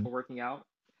I use Mm-hmm. for working out.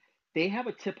 They have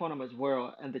a tip on them as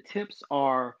well, and the tips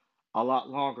are a lot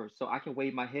longer, so I can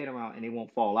wave my head around and they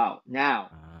won't fall out. Now,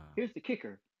 Ah. here's the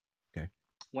kicker: Okay.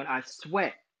 when I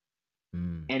sweat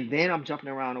Mm. and then I'm jumping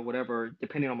around or whatever,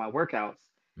 depending on my workouts,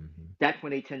 Mm-hmm. that's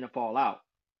when they tend to fall out.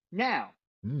 Now,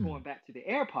 Mm. going back to the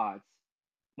AirPods,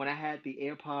 when I had the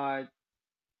AirPod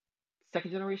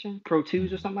second generation, Pro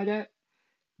 2s or Mm-hmm. something like that,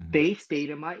 Mm-hmm. they stayed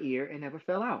in my ear and never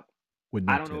fell out. With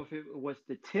I no don't know tip. if it was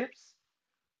the tips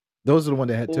Those are the one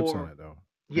that had tips on or it, though.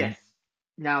 yes. Right?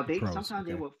 Now The they pros. sometimes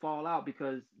they Okay. would fall out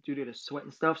because due to the sweat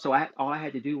and stuff. So all I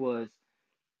had to do was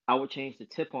I would change the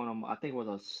tip on them. I think it was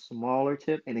a smaller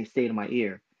tip, and they stayed in my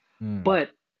ear. Mm.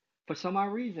 But for some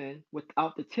odd reason,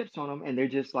 without the tips on them, and they're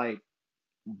just like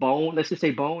bone, let's just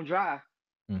say bone dry,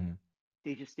 Mm-hmm.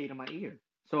 they just stayed in my ear.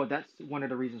 So that's one of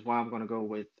the reasons why I'm going to go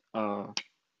with the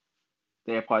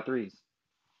AirPod threes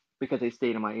because they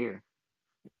stayed in my ear.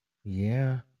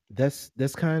 Yeah, that's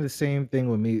kind of the same thing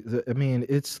with me. I mean,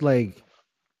 it's like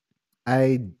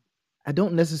I I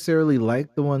don't necessarily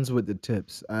like the ones with the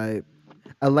tips. I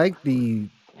like the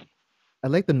I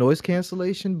like the noise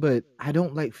cancellation, but I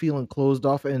don't like feeling closed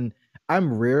off. And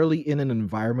I'm rarely in an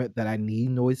environment that I need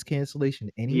noise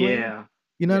cancellation anyway. Yeah,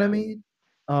 You know what I yeah. mean?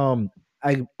 Um,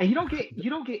 I And you don't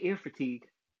get ear fatigue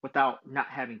without not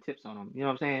having tips on them. You know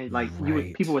what I'm saying? Like people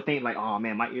right. would think like, oh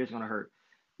man, my ear's gonna hurt.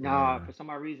 Nah, Yeah. for some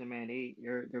odd reason, man,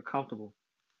 they're comfortable.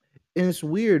 And it's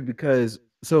weird because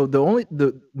so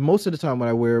the most of the time when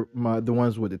I wear the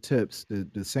ones with the tips, the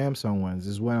Samsung ones,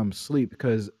 is when I'm asleep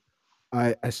because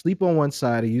I sleep on one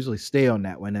side. I usually stay on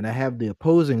that one, and I have the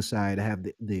opposing side. I have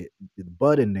the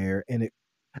bud in there, and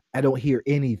I don't hear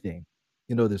anything.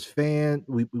 There's fan.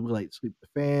 We like sleep with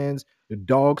the fans. The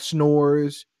dog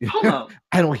snores. Hold up,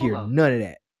 I don't hold hear up. none of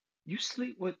that. You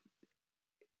sleep with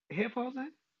headphones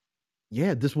in?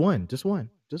 Yeah, just one.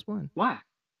 Why?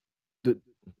 The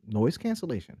noise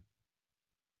cancellation.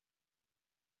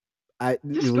 I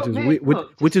Just which go, is man. weird. Which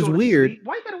Look, which just is go to weird. sleep.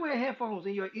 Why you gotta wear headphones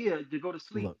in your ear to go to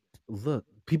sleep? Look, look.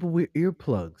 People wear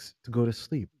earplugs to go to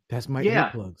sleep. That's my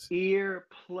Yeah, earplugs. ear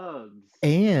plugs,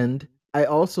 And I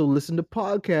also listen to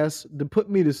podcasts to put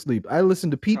me to sleep. I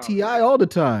listen to Charles. PTI all the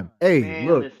time. Hey, Man,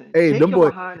 look. listen. Hey, Take them your boy.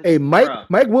 behind Hey, this, Mike. bruh.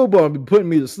 Mike Wilbon be putting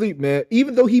me to sleep, man.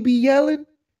 Even though he be yelling,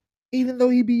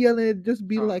 it just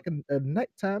be Charles, like a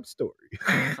nighttime story.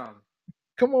 Charles.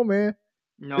 Come on, man.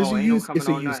 It's No, a ain't no use. coming It's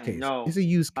a on use nothing. case. It's No. a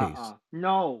use case. Uh-uh.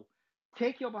 No.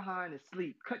 Take your behind and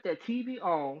sleep. Cut that TV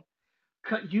on.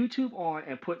 Cut YouTube on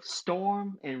and put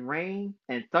storm and rain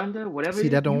and thunder, whatever See, it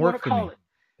is that you don't want work to for call me. it.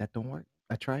 That don't work.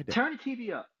 I tried that. Turn the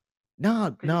TV up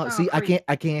No, because it no. sounds See, I can't. crazy.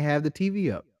 I can't have the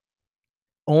TV up.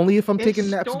 Only if I'm It's taking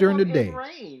naps during storm the and day.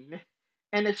 rain,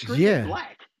 and the screen is Yeah,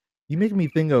 black. you make me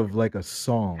think of like a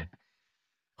song.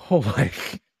 Oh,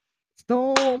 like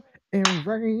storm and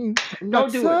rain, like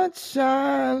Don't do it.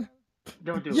 sunshine.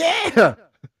 Don't do it. Yeah.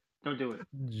 Don't do it.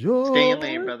 Stay in your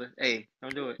lane, Joy brother. Hey,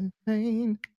 don't do it. and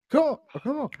pain. Come on,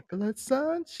 come on. Let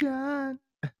sunshine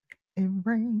and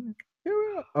rain. Here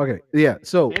we go. Okay, yeah.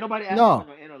 So Ain't nobody asking for no,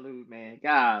 no interlude, man.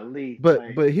 Golly, but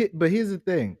like, here's the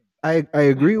thing. I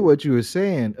agree with what you were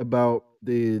saying about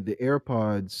the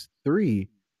AirPods 3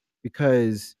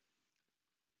 because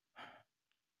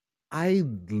I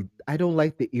don't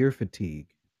like the ear fatigue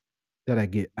that I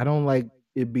get. I don't like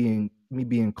it being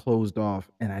closed off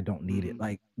and I don't need it. mm.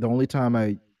 Like the only time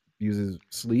I use is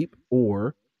sleep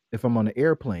or if I'm on an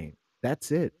airplane.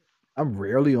 That's it. I'm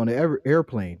rarely on an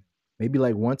airplane. Maybe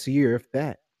like once a year, if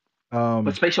that. But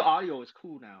Um, spatial audio is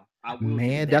cool now. I will give you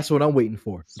man, that. that's what I'm waiting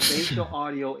for. Spatial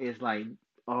audio is like,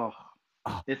 oh,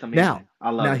 Oh, it's now, amazing. I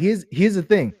love now it. here's the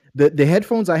thing. The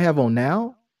headphones I have on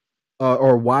now,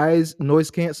 or Wise noise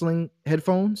canceling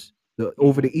headphones, the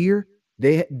over Hmm. the ear,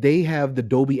 they have the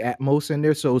Dolby Atmos in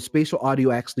there, so spatial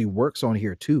audio actually works on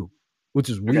here too, which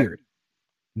is Okay. weird.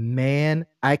 Man,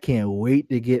 I can't wait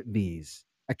to get these.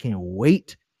 I can't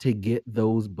wait to get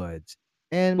those buds.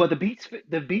 And Well, the Beats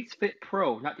Fit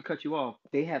Pro, not to cut you off,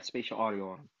 they have spatial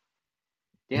audio on them.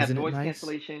 They have isn't it noise nice?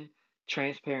 cancellation,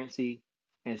 transparency,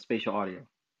 and spatial audio.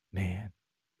 Man,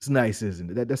 it's nice,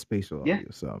 isn't it? That spatial Yeah.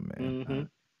 audio, something, man. Hmm.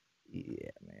 Yeah,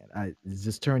 man. I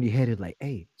just turn your head and like,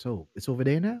 hey, so it's over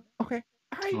there now. Okay,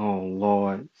 Oh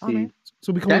Lord. all right. See,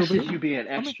 So we coming that's over just there. you being All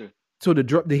right. extra. So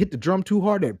they hit the drum too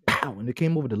hard and pow, and it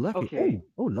came over the left ear. Okay.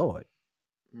 Oh Lord.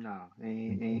 No,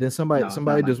 And ain't, then somebody no, it's not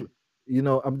somebody like just,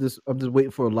 that. I'm just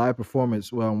waiting for a live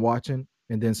performance while I'm watching,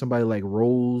 and then somebody like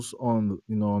rolls on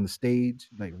on the stage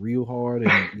like real hard,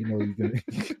 and you can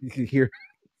you can hear.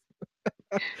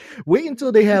 Wait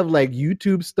until they have like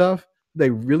YouTube stuff,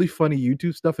 like really funny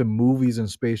YouTube stuff and movies and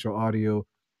spatial audio,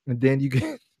 and then you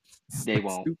can it's They like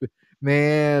won't. stupid.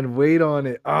 Man, wait on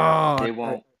it. Oh, They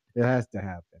won't. it has to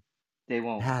happen. They It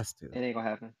won't. has to. It ain't gonna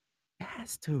happen. It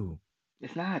has to.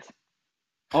 It's not.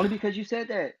 Only because you said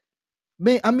that.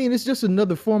 Man, I mean, it's just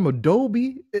another form of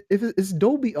Dolby. If it's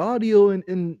Dolby audio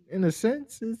in a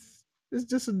sense, it's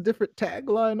just a different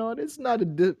tagline on it. It's not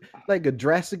like a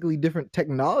drastically different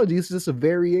technology. It's just a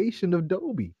variation of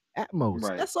Dolby Atmos.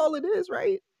 Right. That's all it is,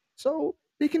 right? So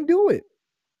they can do it.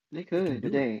 They They can could,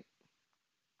 but do they it ain't.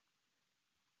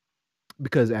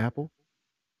 because Apple.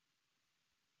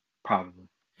 Probably.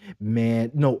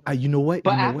 Man, no, you know what?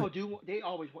 But You know what? Apple do. They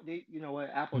always. They. You know what?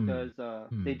 Apple Hmm. does.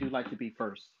 They Hmm. do like to be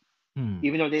first, Hmm.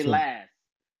 even though they So last.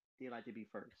 They like to be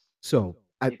first. so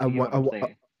I If I you get want what I'm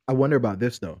saying. I wonder about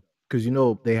this though, because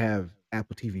they have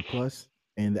Apple TV Plus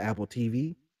and the Apple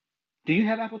TV. Do you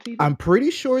have Apple TV? I'm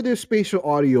pretty sure there's spatial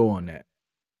audio on that.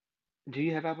 Do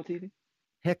you have Apple TV?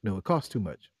 Heck no, it costs too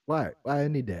much. Why? Why I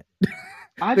need that?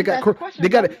 I they just got asked a question,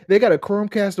 brother. they got a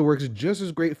Chromecast that works just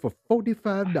as great for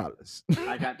 $45.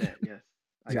 I got that. Yes,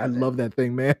 I Yeah, I got that. love that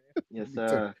thing, man. Yes, Me too.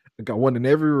 sir. I got one in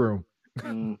every room.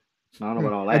 I don't know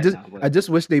about all I that just now, I but just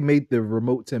wish they made the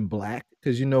remotes in black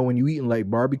because when you eating like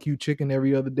barbecue chicken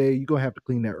every other day, you're gonna have to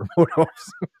clean that remote off.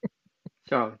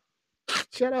 Charlie.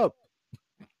 Shut up.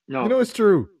 No, It's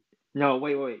true. no,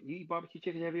 wait. You eat barbecue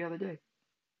chicken every other day.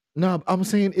 No, I'm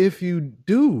saying if you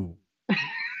do.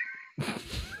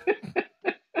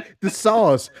 The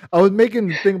sauce. I was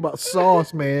making the thing about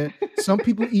sauce, man. Some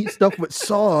people eat stuff with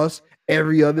sauce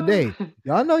every other day. I'm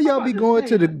Y'all know y'all be about to going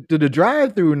say, to the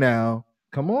drive-through now.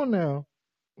 Come on now.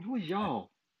 who is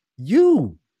y'all?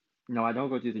 You. No, I don't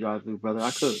go to the drive-through, brother.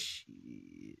 I cook.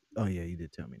 Shit. Oh yeah, you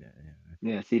did tell me that.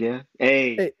 Yeah. Yeah, see there.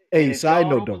 Hey, and Hey, if side y'all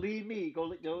note don't though. believe me, go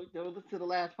listen to the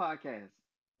last podcast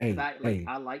because Hey, hey,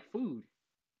 I like food.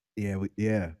 yeah,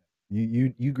 yeah.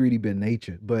 You greedy bit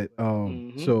nature. But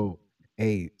Mm-hmm. so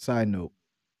hey, side note.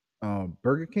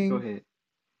 Burger Go King. ahead.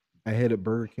 I had a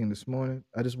Burger King this morning.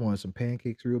 I just wanted some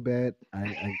pancakes real bad. I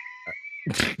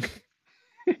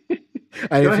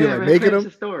I Go didn't feel ahead, like man. making Finish them.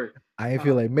 the story. I didn't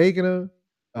feel Uh-huh. like making them.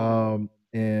 Uh-huh.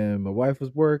 And my wife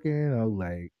was working. I was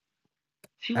like,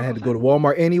 She I work had on to go to Sundays?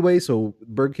 Walmart anyway. So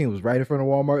Burger King was right in front of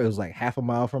Walmart. It was like half a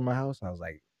mile from my house. I was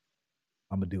like,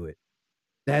 I'm gonna do it.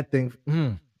 That thing,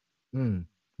 mm.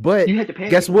 But You had the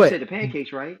guess pancake. You what? said the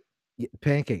pancakes, right? Yeah,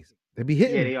 pancakes, they be Yeah,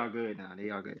 hitting. they are good now. They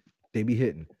are good. They be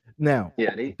hitting. Now,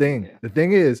 Yeah, the they. thing, Yeah. the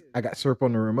thing is, I got syrup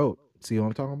on the remote. See what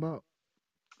I'm talking about?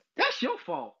 That's your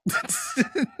fault.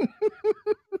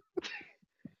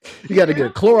 You See got to get a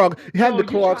there? Clorox. You have No, the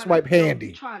Clorox wipe you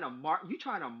handy. trying to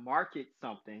market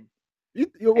something,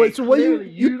 Wait, and so what clearly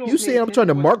you you don't pay saying I'm trying attention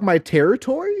to to what. mark my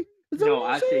territory? Is that what No, you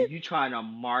I said saying? you trying to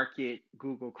market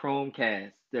Google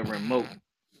Chromecast, the remote.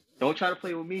 Don't try to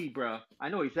play with me, bro. I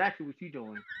know exactly what you're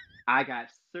doing. I got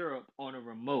syrup on a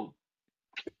remote.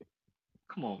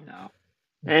 Come on now.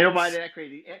 Ain't nobody that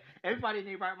crazy. Everybody in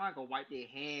their right mind gonna wipe their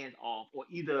hands off, or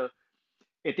either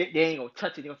if they ain't gonna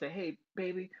touch it, they gonna say, "Hey,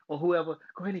 baby," or whoever,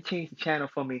 go ahead and change the channel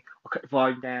for me, or cut the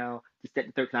volume down. Just that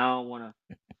the third. 'Cause I don't wanna.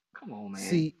 Come on,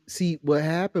 man. See, what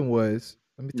happened was,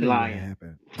 let me You tell you what lying.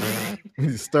 happened.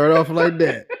 Start off like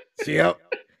that. Yep.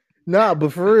 Nah,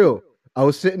 but for real, I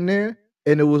was sitting there,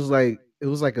 and it was like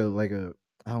a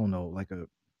I don't know, like a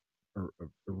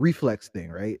reflex thing,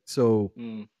 right? So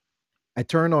Mm, I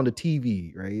turned on the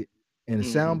TV, right? And the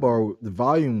sound mm-hmm, bar, the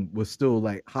volume was still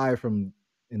like high from,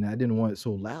 and I didn't want it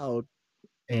so loud.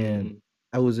 And mm-hmm,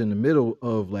 I was in the middle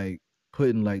of like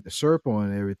putting like the syrup on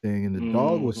and everything, and the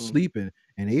dog was mm-hmm. sleeping,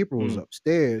 and April was Mm.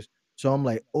 upstairs. So I'm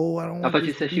like, oh, I don't I want thought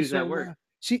you this to said she be was so at work. loud.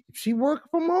 She worked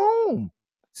from home.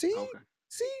 See, Okay.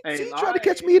 see, Hey, you all try to right.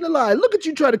 catch me in a lie. Look at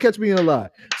you try to catch me in a lie.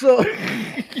 So,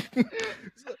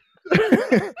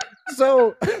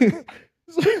 so,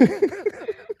 so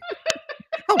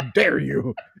how dare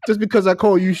you? Just because I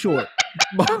call you short.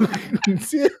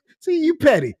 see, see, you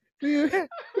petty. See,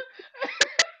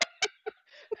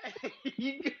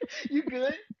 you you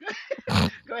good?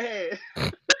 Go ahead.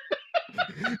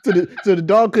 so the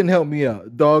dog couldn't help me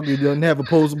out. Dog, he doesn't have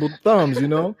opposable thumbs, you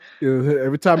know.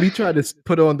 Every time he tried to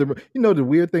put on the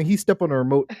weird thing, he step on the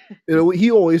remote.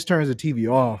 He always turns the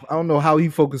TV off. I don't know how he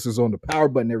focuses on the power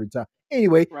button every time.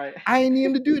 Anyway, Right. I didn't need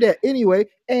him to do that anyway,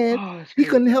 and Oh, that's he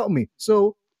couldn't crazy. help me.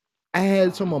 So I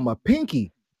had some on Oh, my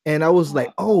pinky, and I was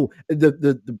like, oh, "Oh,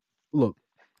 the look."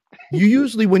 You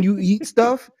usually when you eat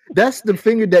stuff, that's the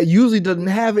finger that usually doesn't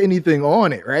have anything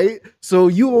on it, right? So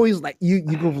you always like you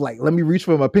go like, let me reach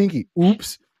for my pinky.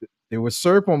 Oops, there was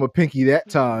syrup on my pinky that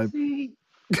time. see,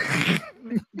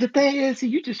 the thing is, see,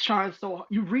 you just trying so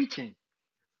you reaching.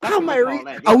 That's How what am they I? call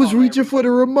that. They I was call that reaching for the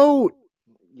reaching. remote.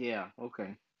 Yeah.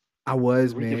 Okay. I You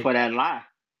was, reaching man. for that lie.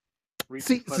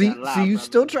 Reaching See, for that see, see. lie, You brother.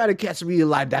 still try to catch me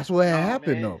alive. That's what No, happened,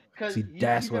 man, though. because See, you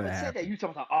that's what never said that. happened. You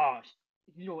talking about, oh,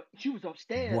 she was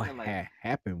upstairs What and like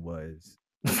happened was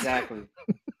exactly.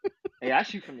 Hey, I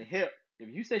shoot from the hip. If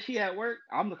you said she at work,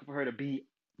 I'm looking for her to be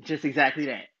just exactly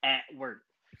that, at work,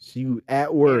 she was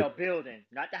at in work. a building,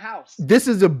 not the house, This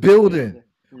is a the building. building.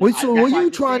 No, Wait, so that's what are why I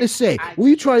you just trying to said say? I What are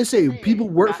you trying to just say? said People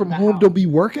work not from the home, house. don't be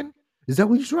working? Is that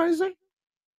what you're trying to say?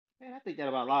 Man, I think that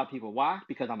about a lot of people. Why?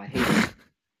 Because I'm a hater.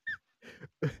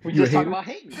 We You a just talking hater? about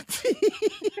hating.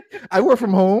 I work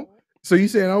from home. So you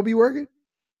saying I don't be working?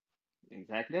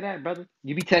 Exactly that, brother.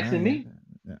 You be texting I, me.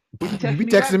 What you you be texting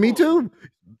me back texting me for? too.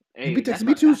 You be Hey, texting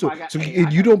me too. that's So why I got. so Hey, and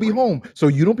I you got a don't be break. home. So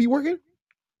you don't be working?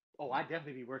 Oh, I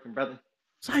definitely be working, brother.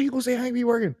 So how you gonna say I ain't be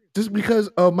working? Just because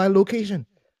of my location.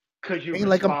 Cause you Ain't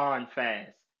like I'm respond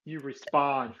fast. You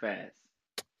respond fast.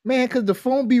 man, cause the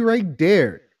phone be right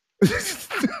there.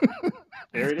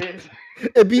 There it is.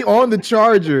 It be on the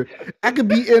charger. I could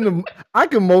be I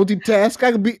can multitask.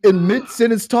 I could be in mid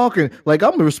sentence talking. Like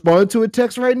I'm responding to a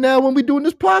text right now when we doing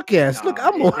this podcast. Look, Nah,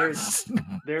 I'm on.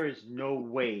 there is no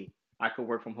way I could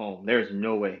work from home. There is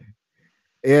no way.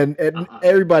 and Uh-uh.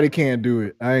 everybody can't do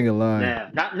it. I ain't gonna lie. Nah,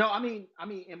 not no. I mean,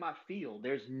 in my field,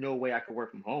 there's no way I could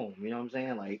work from home. You know what I'm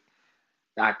saying? Like,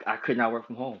 I could not work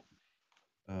from home.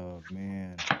 Oh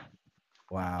man.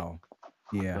 Wow.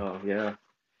 Yeah. So yeah,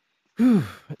 Whew.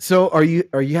 So are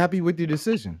you happy with your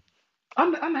decision?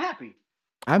 I'm happy.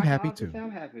 I'm I can happy honestly too. say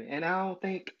I'm happy, and I don't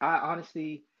think I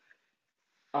honestly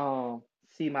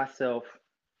see myself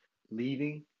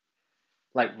leaving,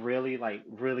 like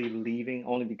really leaving,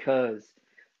 only because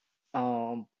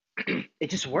um it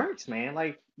just works, man.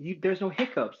 Like there's no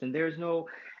hiccups and there's no,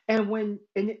 and when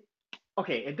and it,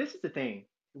 okay, and this is the thing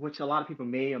which a lot of people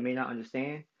may or may not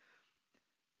understand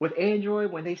with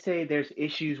Android. When they say there's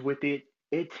issues with it,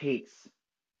 it takes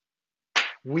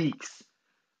weeks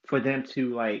for them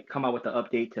to like come out with the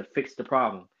update to fix the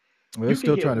problem. Well, they're You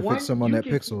could still get trying to fix one, some on you that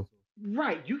could Pixel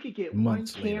right,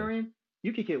 months later.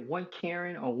 You could get one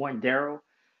Karen or one Daryl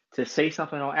to say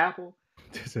something on Apple.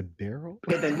 There's a Daryl.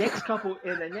 In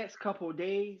the next couple of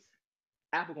days,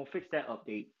 Apple gonna fix that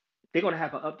update. They're gonna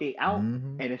have an update out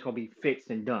Hmm. and it's gonna be fixed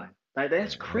and done. Like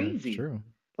that's That's crazy. true.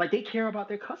 Like they care about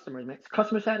their customers, man. It's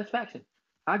customer satisfaction.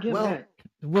 I give them Well, that.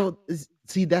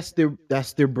 see, that's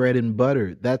their bread and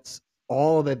butter. That's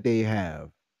all that they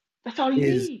have. That's all you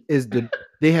is need. is the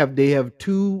they have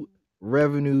two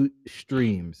revenue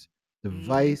streams, Hmm.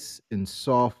 device and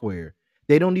software.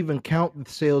 They don't even count the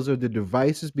sales of the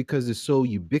devices because it's so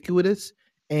ubiquitous,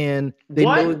 and they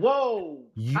What? know Whoa!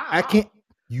 Time I can't out.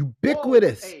 Whoa!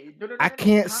 ubiquitous. Hey, no, no, no, I no, no.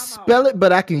 can't Time out. spell it,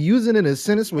 but I can use it in a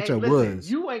sentence, which Hey, I listen.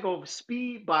 was. You ain't gonna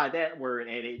speed by that word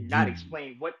and it not You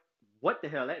explain what the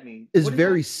hell that means. is What is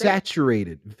that? Say it.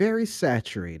 very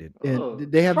saturated, and Oh,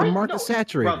 they have the first, market no,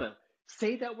 saturated. brother.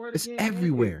 Say that word It's again, man. If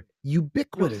everywhere,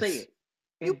 no, say ubiquitous. it.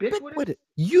 Ubiquitous?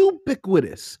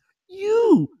 Ubiquitous.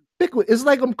 Ubiquitous. It's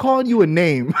like I'm calling you a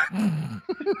name.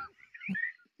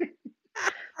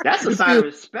 That's a It sign of feels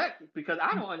respect because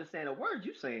I don't understand a word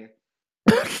you saying.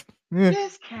 yeah.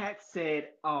 This cat said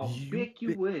Ubiquitous.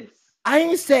 ubiquitous. I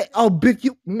ain't said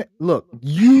ubiquitous. Look,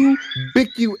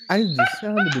 ubiquitous. I just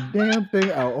sounded the damn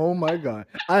thing out. Oh my god.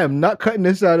 I am not cutting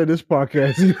this out of this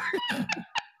podcast.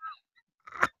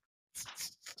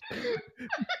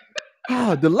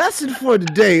 The lesson for the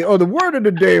day, or the word of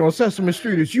the day on Sesame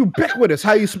Street is ubiquitous.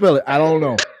 How you spell it? I don't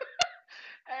know.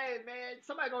 Hey man,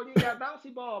 somebody gonna need that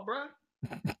bouncy ball, bruh.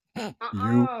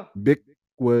 Uh-uh.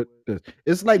 Ubiquitous.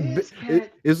 It's like This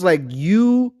cat. it's like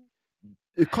you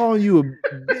calling you a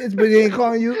bitch, but they ain't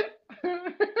calling you.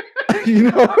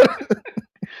 You know,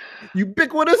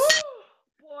 ubiquitous.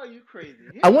 Boy, you crazy.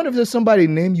 I wonder if Hell, there's somebody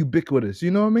named Ubiquitous.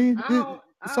 You know what I mean? I don't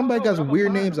Somebody know, got but I'm some gonna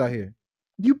weird find names them. out here.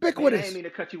 Man, I ain't Ubiquitous. mean to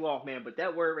cut you off, man, but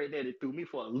that word right there that threw me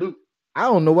for a loop. I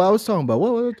don't know what I was talking about.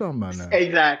 What was I talking about now?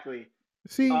 Exactly.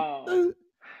 See, Um,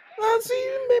 see,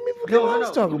 you made me forget no, what no, I was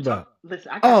no. You talking were talking. about.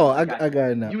 Listen, I got Oh, you. I got I you.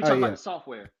 got it now. You were Oh talking about yeah, the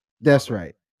software. that's Software.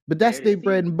 right. But There that's it their is.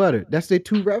 bread See, and butter. That's their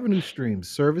two revenue streams: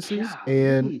 services golly,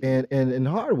 man. and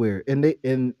hardware. And they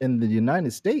in the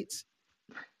United States,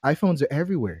 iPhones are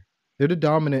everywhere. They're the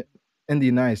dominant in the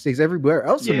United States. Everywhere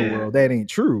else in the Yeah, world, that ain't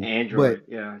true. But Android.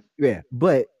 Yeah. yeah,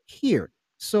 but here,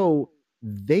 so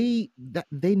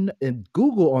and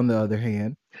Google on the other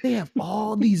hand, they have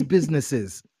all these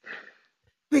businesses.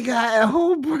 They got a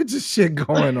whole bunch of shit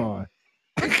going on.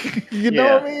 You know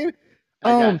what Yeah, I mean?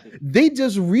 I got you. They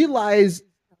just realized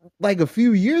like a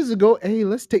few years ago, hey,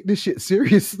 let's take this shit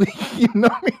seriously. You know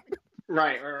what I mean?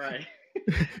 Right, right, right.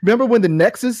 Remember when the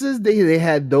Nexuses they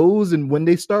had those, and when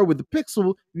they started with the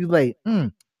Pixel, you like,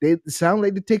 they sound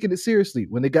like they're taking it seriously.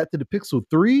 When they got to the Pixel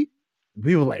 3,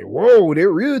 people were like, whoa,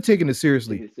 they're really taking it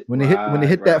seriously. When they Right,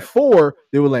 hit that right. 4,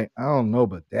 they were like, I don't know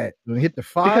about that. When they hit the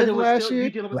Because 5 it was last still year, you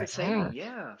dealing with the like, same.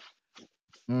 Yeah,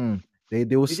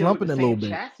 they were you dealing with the slumping a little same bit.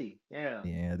 chassis. Yeah.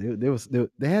 Yeah,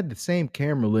 they had the same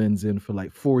camera lens in for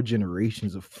like 4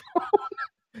 generations of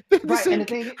they had the Right, and same. the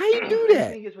thing, How you do and the that?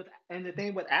 thing is the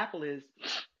thing with Apple is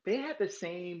they had the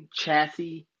same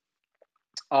chassis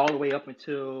all the way up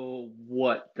until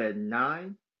what the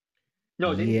nine?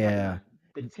 No, they didn't have the Yeah, nine,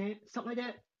 the 10, something like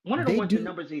that. One of the they ones, the do.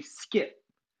 numbers they skip.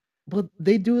 But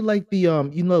they do like the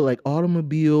like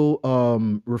automobile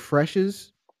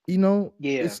refreshes, it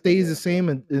Yeah, stays the yeah.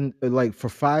 same like for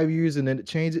 5 years and then it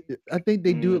changes. I think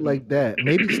they do it Hmm. like that.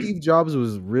 Maybe Steve Jobs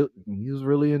was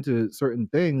really into certain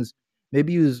things.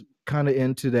 Maybe he was kind of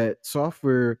into that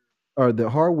software or the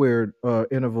hardware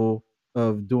interval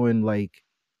of doing like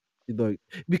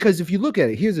because if you look at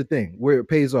it, here's the thing where it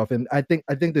pays off, and I think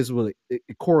this will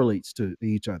it correlates to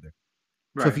each other.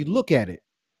 So if Right. you look at it,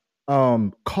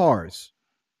 cars,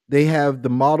 they have the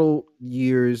model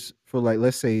years for like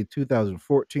let's say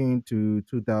 2014 to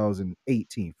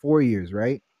 2018, 4 years,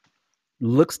 right?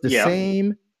 Looks the Yeah.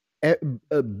 same.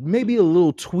 Maybe a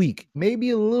little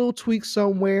tweak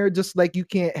somewhere. Just like you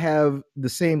can't have the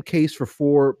same case for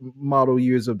 4 model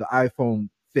years of the iPhone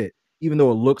fit, even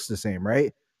though it looks the same,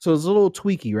 right? So it's a little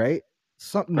tweaky, right?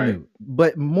 Something Right. new,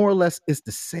 but more or less it's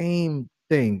the same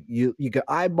thing. You can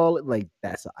eyeball it like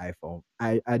that's an iPhone.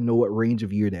 I know what range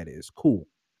of year that is. Cool.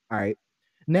 All right.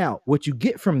 Now, what you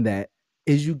get from that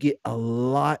is you get a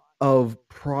lot of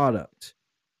product,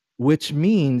 which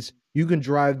means you can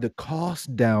drive the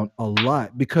cost down a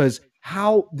lot because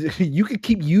how you can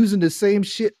keep using the same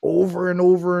shit over and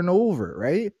over and over,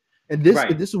 right? And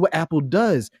Right. this is what Apple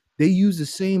does. They use the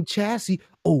same chassis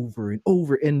over and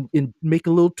over and make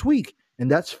a little tweak.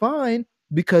 And that's fine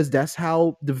because that's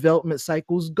how development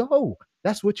cycles go.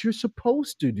 That's what you're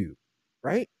supposed to do,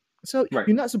 right? So Right.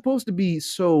 you're not supposed to be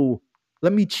so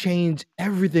let me change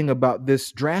everything about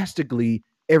this drastically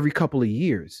every couple of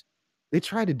years. They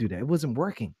tried to do that. It wasn't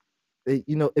working.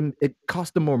 It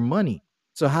cost them more money.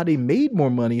 So how they made more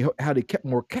money, how they kept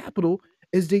more capital,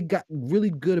 is they got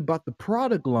really good about the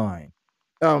product line.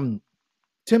 Um,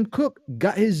 Tim Cook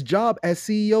got his job as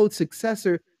CEO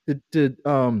successor to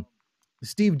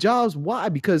Steve Jobs. Why?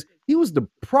 Because he was the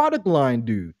product line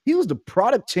dude. He was the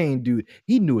product chain dude.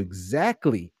 He knew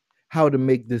exactly how to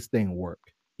make this thing work.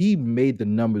 He made the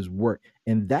numbers work.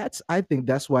 And I think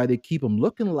that's why they keep him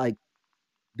looking like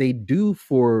they do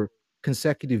for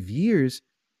consecutive years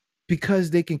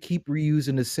because they can keep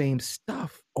reusing the same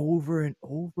stuff over and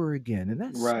over again. And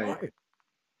that's Right. smart.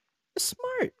 It's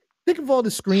smart. Think of all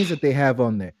the screens that they have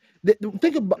on there.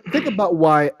 Think about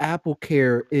why Apple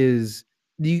Care is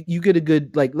you get a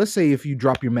good like let's say if you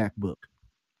drop your MacBook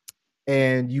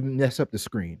and you mess up the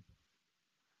screen.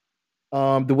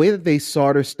 The way that they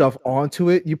solder stuff onto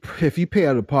it, if you pay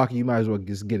out of pocket, you might as well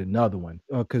just get another one.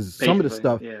 Because some of the Basically,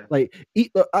 stuff, yeah. like,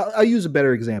 I'll use a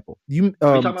better example. Are you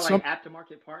talking about Some like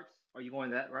aftermarket parts? Are you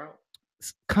going that route?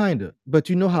 kind of, but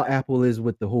you know how Okay. Apple is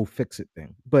with the whole fix it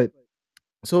thing. But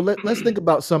so let's think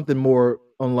about something more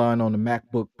online on the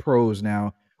MacBook Pros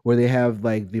now, where they have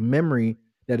like the memory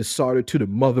that is soldered to the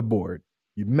motherboard.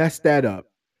 You mess that up,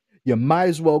 you might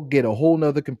as well get a whole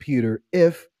nother computer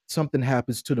if something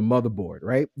happens to the motherboard,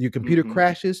 right? Your computer Mm-hmm.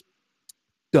 crashes,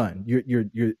 done. Your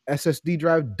SSD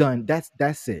drive, done.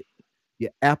 That's it. Your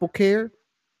Apple Care,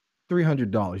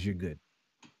 $300, you're good.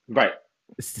 Right.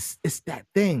 It's that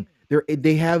thing.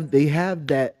 They have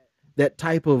that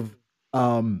type of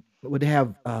what they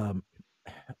have I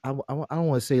don't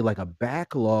want to say like a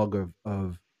backlog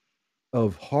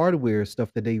of hardware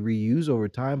stuff that they reuse over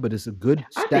time, but it's a good I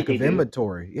think stack they of do.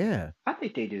 inventory. Yeah. I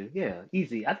think they do. Yeah,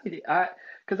 easy. I think I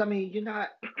because I mean you're not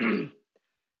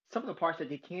some of the parts that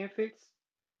they can fix.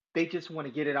 They just want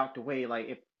to get it out the way. Like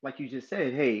if like you just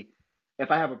said, hey,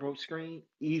 if I have a broke screen,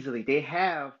 easily they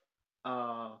have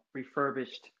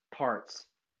refurbished parts.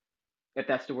 If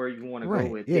that's the word you want to go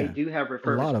Right. with, they Yeah. do have A lot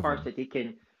refurbished of parts them. that they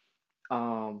can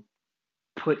um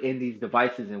put in these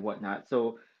devices and whatnot.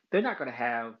 So they're not going to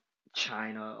have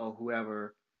China or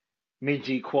whoever,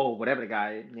 Minji Kuo, whatever the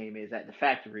guy name is at the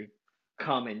factory,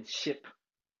 come and ship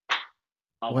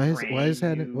a brand Why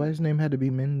new. his name had to be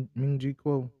Ming Ji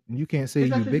Kuo? And you can't say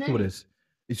Because that's his name. ubiquitous.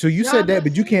 So you No, said I'm that, not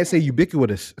but you saying can't say that.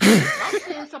 ubiquitous. I'm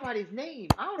saying somebody's name.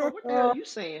 I don't know what the hell you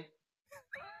saying.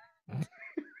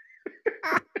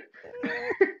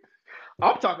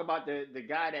 I'm talking about the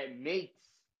guy that makes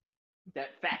that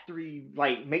factory,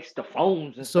 like makes the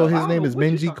phones and So stuff. I his don't name know is what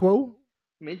you Minji talking. Kuo?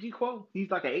 Minji Kuo. He's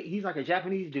like a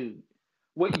Japanese dude.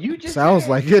 What you just Sounds said,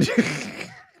 like it.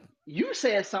 you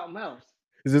said something else.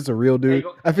 Is this a real And you dude?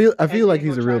 go I feel and like then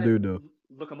he's go a real try to dude though.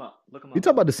 look him up. Look him You up.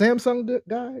 talking about the Samsung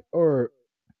guy or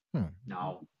hmm.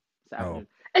 No, it's Oh. Apple.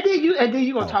 And then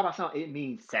you gonna Oh. talk about something. It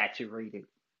means saturated,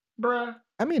 bruh.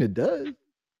 I mean it does.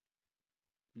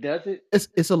 Does it?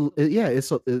 Yeah,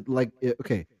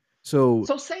 okay. So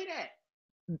So say that.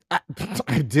 I,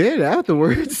 I did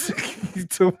afterwards. You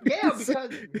told me Yeah, to say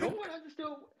because no one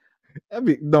understood. I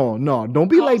mean, no, don't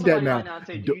be Call like that somebody now. right now and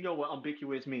say, "Do Do- you know what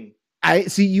ambiguous means?" I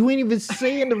see you ain't even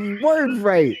saying the word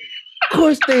right. Of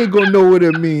course they ain't gonna know what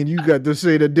it means. You got to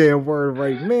say the damn word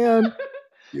right, man.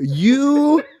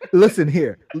 You listen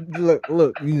here.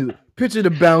 Look. You picture the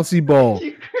bouncy ball.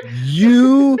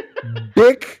 You-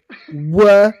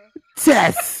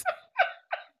 Ubiquitous.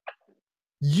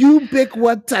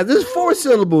 Ubiquitous. There's four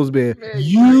syllables, man. Man,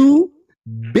 you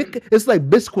crazy. It's like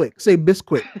biscuit. Say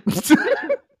biscuit.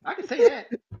 I can say that.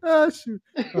 Ah, shoot.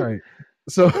 All right.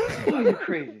 So, Oh, you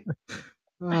crazy,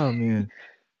 oh man,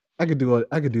 I could do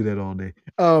that all day.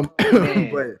 man.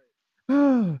 But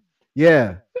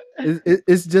yeah,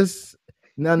 it's just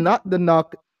now not to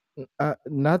knock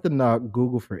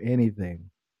Google for anything,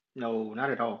 No, not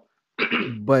at all.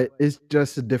 but it's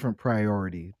just a different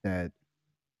priority. That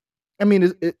I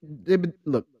mean,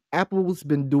 look, Apple's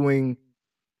been doing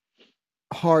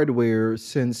hardware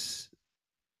since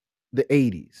the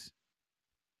 '80s.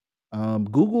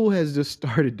 Google has just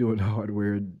started doing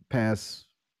hardware past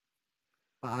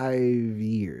 5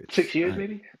 years. 6 years,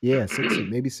 maybe. Yeah,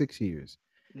 maybe 6 years,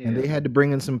 and Yeah, they had to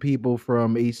bring in some people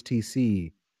from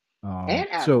HTC. and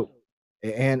So, Apple.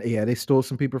 and yeah, they stole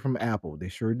some people from Apple. They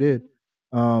sure did.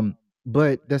 Um,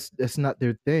 but that's not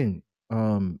their thing.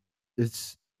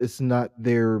 It's not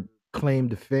their claim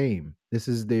to fame. This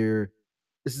is the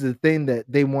thing that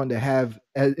they want to have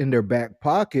in their back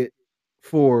pocket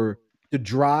for to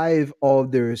drive all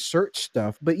their search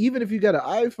stuff. But even if you got an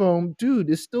iPhone, dude,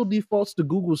 it still defaults to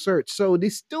Google search. So they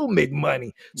still make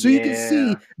money. So you can Yeah.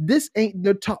 see this ain't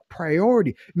their top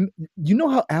priority. You know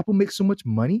how Apple makes so much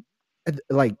money?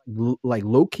 Like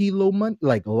low key low money,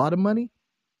 like a lot of money.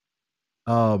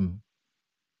 Um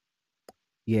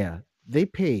yeah, they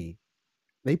pay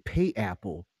they pay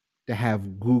Apple to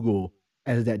have Google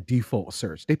as that default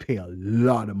search. They pay a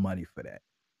lot of money for that.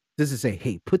 Just to say,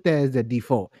 hey, put that as that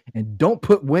default and don't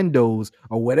put Windows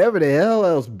or whatever the hell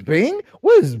else. Bing?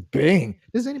 What is Bing?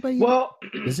 Well, Does well,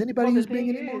 anybody the use Bing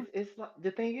thing is, anymore? it's like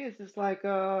the thing is, it's like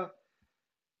yeah,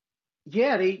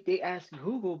 they asked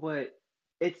Google, but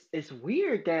it's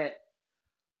weird that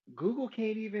Google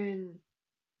can't even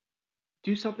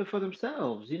do something for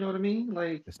themselves. You know what I mean?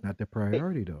 Like It's not their it,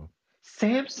 priority though.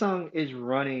 Samsung is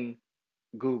running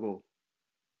Google.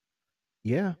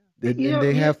 Yeah. You And know,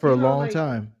 they yeah, have for a long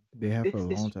time. They have for a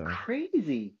it's long time.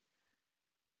 crazy.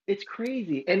 It's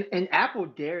crazy. And Apple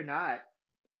dare not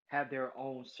have their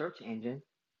own search engine.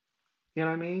 You know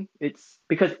what I mean? It's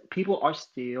because people are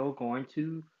still going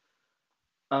to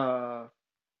uh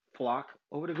flock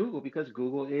over to Google because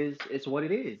Google is it's what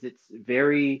it is.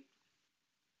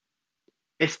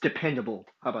 It's dependable.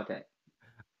 How about that?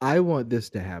 I want this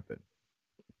to happen.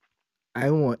 I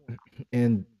want,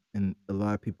 and and a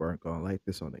lot of people aren't gonna like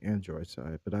this on the Android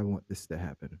side, but I want this to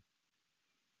happen,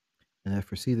 and I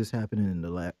foresee this happening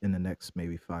in in the next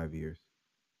maybe 5 years.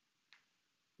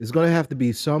 There's gonna have to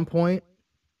be some point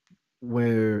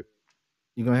where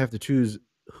you're gonna have to choose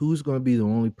who's gonna be the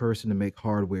only person to make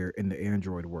hardware in the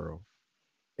Android world,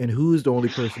 and who's the only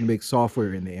person to make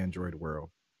software in the Android world.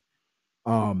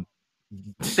 Um,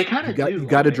 They kind you of got you do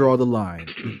got to already. draw the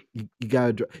line. You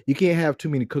got to. You can't have too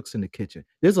many cooks in the kitchen.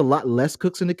 There's a lot less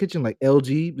cooks in the kitchen. Like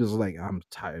LG, just like I'm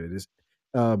tired of this.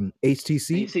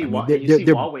 HTC. I mean, And you see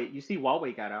Huawei. You see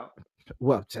Huawei got out.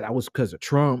 well, that was because of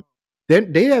Trump.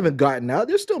 They haven't gotten out.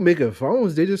 They're still making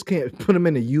phones. They just can't put them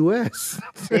in the U.S.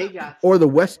 or the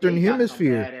Western They got some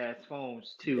Hemisphere. badass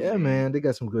phones too, Yeah, man. man, they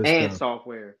got some good And stuff.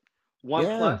 software. Yeah,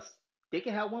 OnePlus, they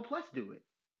can have OnePlus do it.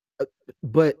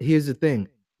 but here's the thing: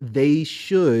 they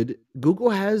should. Google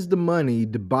has the money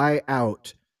to buy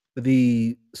out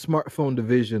the smartphone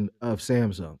division of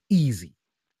Samsung. Easy.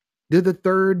 They're the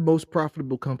third most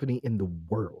profitable company in the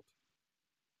world,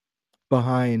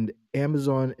 behind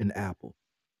Amazon and Apple.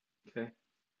 Okay.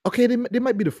 Okay, they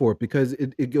might be the fourth because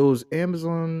it goes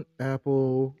Amazon,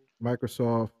 Apple,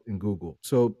 Microsoft, and Google.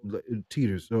 So it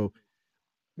teeters. So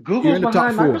you're Google's in the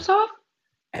top behind four. Microsoft?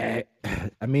 Eh,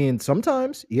 I mean,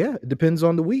 sometimes, yeah, it depends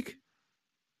on the week.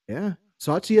 Yeah,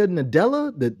 Satya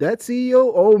Nadella, that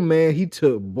CEO. Oh man, he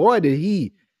took boy did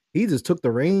he just took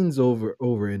the reins over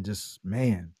and just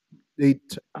man, they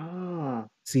Ah,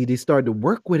 see they started to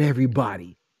work with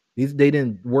everybody. They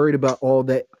didn't worried about all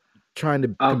that trying to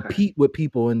okay. compete with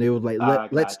people, and they was like I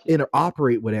let's got you.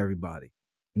 interoperate with everybody.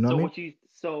 You know what I mean?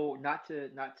 So not to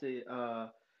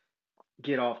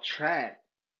get off track,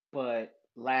 but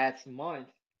last month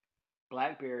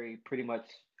BlackBerry pretty much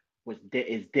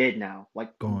is dead now.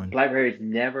 Like Gone. BlackBerry is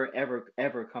never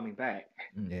ever coming back.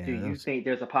 Do Yeah, you think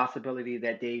there's a possibility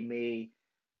that they may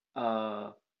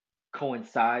uh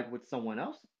coincide with someone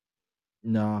else?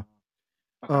 nah.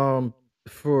 Okay. Um,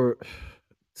 for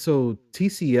so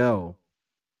TCL,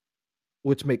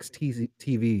 which makes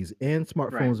TVs and Right.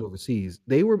 smartphones overseas,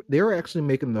 they were actually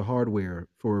making the hardware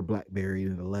for BlackBerry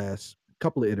in the last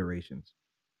couple of iterations.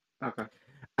 Okay.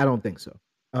 I don't think so.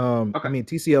 I Okay. mean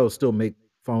TCL still make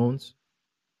phones,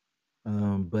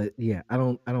 but yeah, I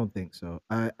don't think so.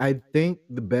 I think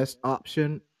the best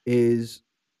option is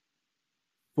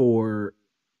for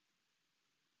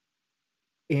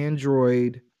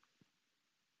Android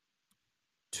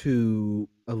to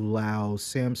allow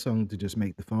Samsung to just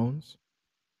make the phones.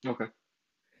 Okay.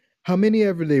 How many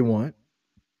ever they want,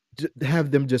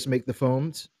 have them just make the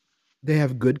phones. They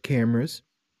have good cameras.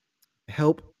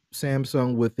 Help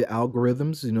Samsung with the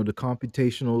algorithms, the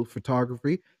computational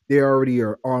photography. They already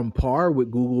are on par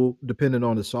with Google, depending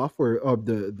on the software of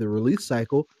the release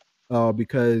cycle,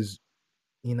 because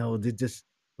they just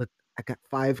look. I got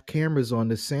 5 cameras on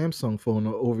this Samsung phone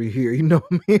over here. You know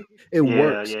what I mean? It Yeah,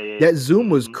 works. yeah, yeah. That zoom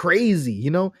was Mm-hmm. crazy.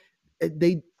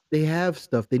 They have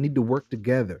stuff. They need to work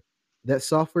together. That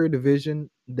software division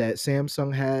that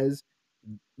Samsung has,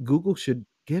 Google should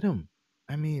get them.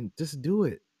 I mean, just do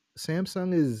it.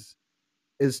 Samsung is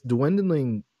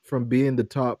dwindling from being the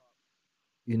top.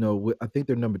 I think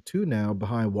they're number 2 now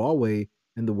behind Huawei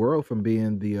in the world from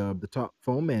being the top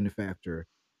phone manufacturer.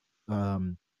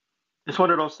 Um, It's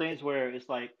one of those things where it's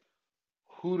like,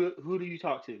 who do you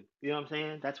talk to? You know what I'm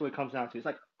saying? That's what it comes down to. It's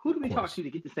like, who of do we talk course. to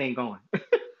get this thing going?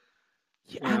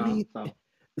 Yeah, You I know. mean, So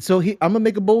so I'm gonna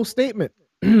make a bold statement.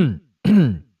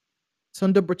 Sundar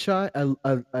Pichai,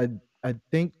 I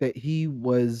think that he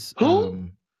was who?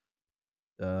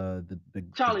 the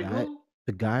Charlie guy who?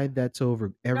 the guy that's over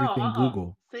No. everything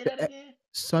Google. Say that again.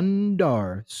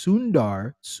 Sundar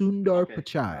Okay. All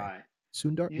Pichai. right.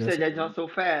 Sundar, You did I said say that it jump right? so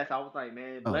fast. I was like,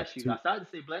 man, Oh, bless you. I started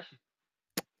to say bless you.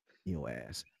 your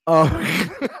ass. Oh,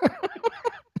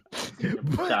 Send them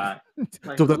but shy.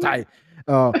 Like to the who? tie.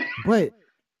 But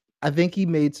I think he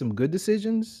made some good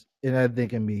decisions, and I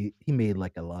think he made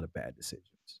like a lot of bad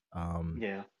decisions.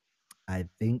 Yeah. I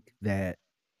think that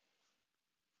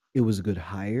it was a good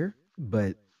hire,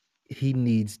 but he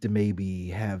needs to maybe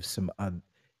have some.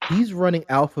 He's running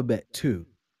Alphabet too,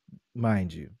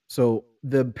 mind you. So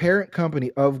the parent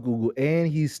company of Google, and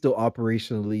he's still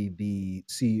operationally the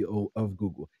CEO of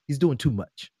Google. He's doing too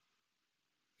much.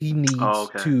 He Oh, needs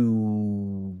okay.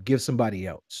 to give somebody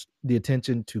else the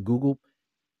attention to Google,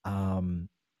 um,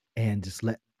 and just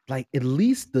like at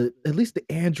least the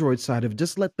Android side of it,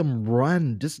 just let them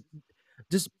run. Just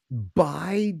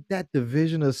buy that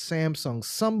division of Samsung.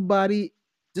 Somebody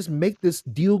just make this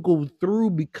deal go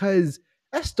through because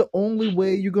that's the only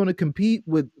way you're going to compete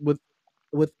with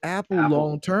Apple Apple.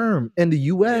 long term. In the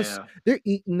US, Yeah. they're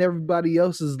eating everybody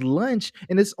else's lunch,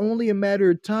 and it's only a matter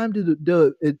of time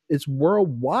to it's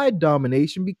worldwide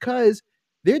domination because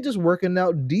they're just working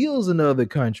out deals in other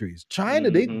countries. China,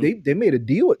 they Mm-hmm. they they made a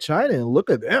deal with China, and look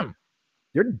at them.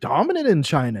 They're dominant in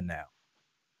China now.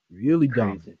 Really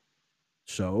dominant. Crazy.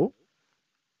 So,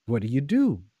 what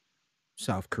do?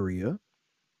 South Korea,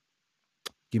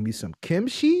 give me some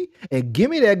kimchi and give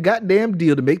me that goddamn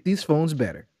deal to make these phones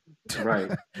better.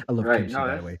 Right. I love Right. kimchi, No, by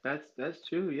the that's way. that's that's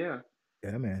true. Yeah.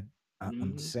 Yeah, man. I'm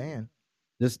Mm-hmm. just saying.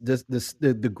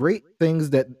 The great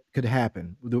things that could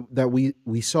happen that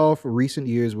we saw for recent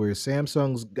years where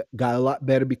Samsung's got a lot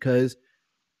better because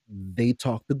they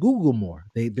talk to Google more.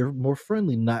 They're more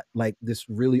friendly, not like this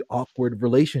really awkward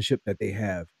relationship that they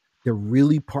have. They're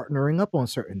really partnering up on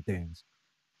certain things.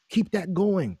 Keep that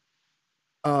going.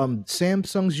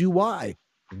 Samsung's UI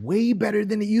way better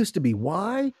than it used to be.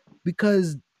 Why?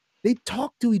 Because they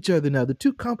talk to each other now. The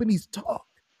two companies talk.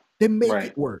 They make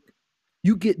Right. it work.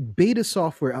 You get beta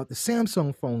software out the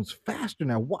Samsung phones faster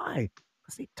now. Why?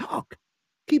 Because they talk.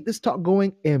 Keep this talk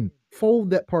going and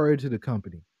fold that part into the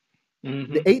company. The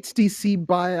Mm-hmm. HTC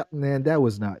buyout, man, that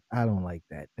was not. I don't like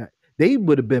that. They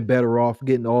would have been better off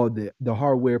getting all the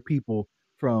hardware people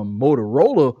from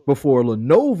Motorola before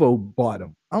Lenovo bought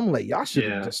them. I'm like, y'all should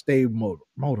have Yeah. just stayed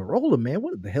Motorola, man.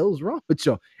 What the hell is wrong with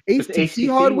y'all? Because the HTC HTC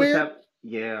was hardware, have.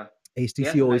 Yeah. He has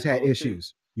HTC some always nice had phones too.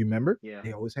 issues. You remember? Yeah.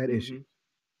 They always had Mm-hmm. issues.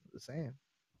 I'm just saying.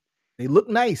 They look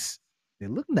nice. They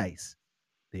look nice.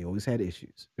 They always had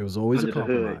issues. There was always a Under the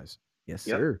hood. compromise. Yes,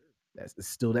 Yep. sir. That's it's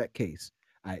still that case.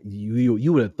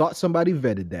 You would have thought somebody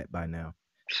vetted that by now.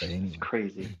 But It's anyway,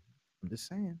 crazy. I'm just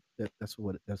saying that's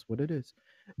what it is.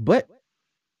 But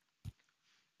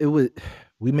it was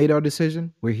we made our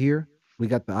decision. We're here. We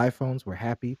got the iPhones. We're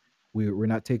happy. We're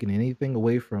not taking anything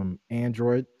away from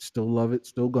Android. Still love it.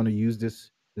 Still going to use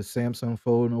this Samsung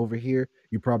phone over here.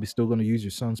 You're probably still going to use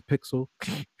your son's Pixel.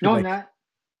 You're No, I'm like, not.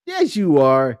 yes, you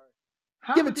are.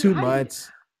 How Give we it do? two How you?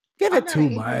 months. Give I'm it not an two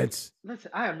Indian. months.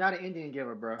 Listen, I am not an Indian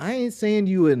giver, bro. I ain't saying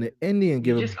you an Indian You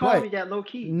giver, just called but me that low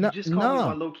key. You no, just called me nah.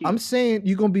 one low I'm key. saying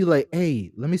you're gonna be like,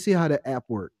 hey, let me see how the app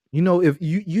work. You know, if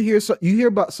you hear you hear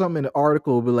about something in the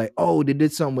article, be like, oh, they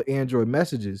did something with Android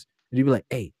messages, and you be like,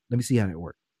 hey, let me see how that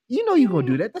work. You know you're gonna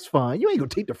do Mm, that. That's fine. You ain't gonna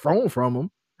take the phone from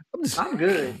them. I'm just I'm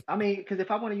good. I mean, because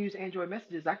if I want to use Android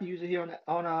messages, I can use it here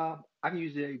on I can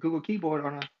use the Google keyboard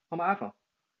on my iPhone.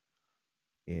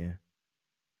 yeah.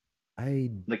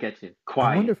 I Look at you,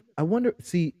 I wonder. quiet. I wonder.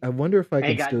 See, I wonder if I Ain't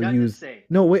can got still nothing to use. say.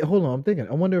 No, wait, hold on. I'm thinking.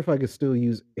 I wonder if I could still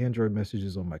use Android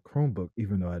messages on my Chromebook,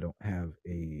 even though I don't have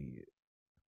a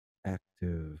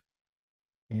active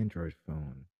Android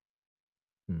phone.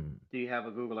 Hmm. Do you have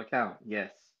a Google account?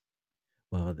 Yes,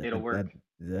 Well, it'll work.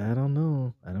 I don't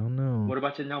know. I don't know. What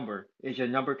about your number? Is your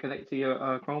number connected to your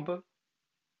Chromebook?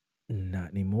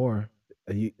 Not anymore.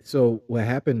 So what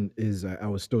happened is I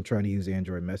was still trying to use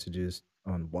Android messages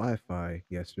on Wi-Fi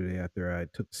yesterday after I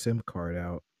took the SIM card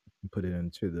out and put it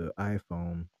into the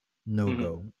iPhone. No Hmm.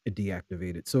 go. It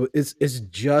deactivated. So it's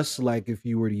just like if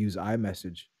you were to use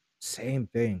iMessage. Same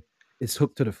thing. It's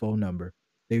hooked to the phone number.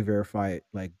 They verify it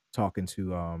like talking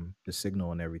to the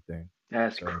signal and everything.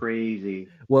 That's So crazy.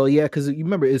 well, yeah, because you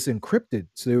remember it's encrypted.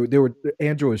 So they were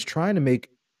Android was trying to make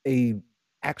a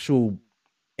actual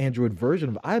Android version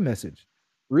of iMessage.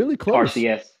 Really close.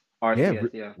 RCS, Yeah, RCS.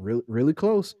 Yeah. really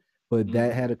close. But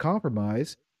that Hmm. had a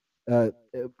compromise.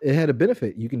 It had a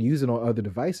benefit. You can use it on other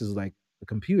devices like the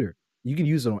computer. You can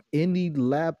use it on any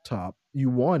laptop you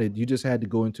wanted. You just had to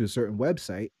go into a certain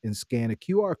website and scan a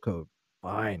QR code.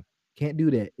 Fine. Can't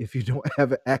do that if you don't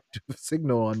have an active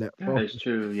signal on that That phone. is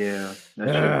true. Yeah,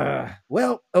 that's true.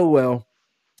 Well, oh well.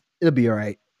 It'll be all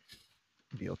right.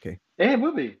 It'll be okay. It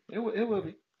will be. It will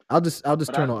be. I'll just But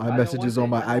turn I on I know one iMessages on thing.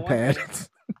 my I know one thing. iPad.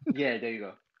 Yeah, there you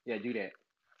go. Yeah, do that.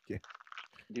 Yeah,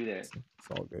 Do that. it's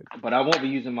all good. But I won't be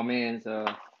using my boy's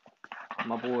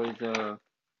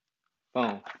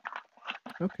phone.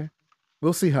 Okay.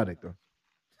 We'll see how that goes.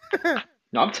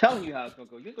 No, I'm telling you how it's gonna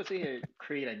go. You're gonna sit here and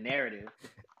create a narrative.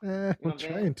 You know I'm what I'm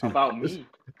saying? trying to. About That's, me.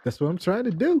 that's what I'm trying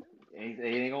to do. It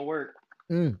ain't gonna work.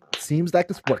 Seems like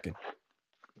it's working.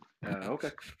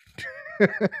 Okay.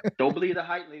 Don't believe the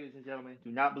hype, ladies and gentlemen.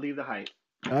 Do not believe the hype.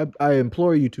 I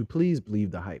implore you to please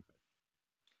believe the hype.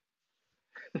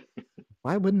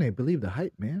 Why wouldn't they believe the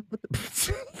hype, man? What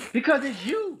the? Because it's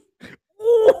you.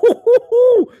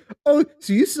 Oh,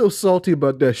 so you're so salty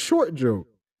about that short joke.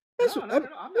 No, no, no,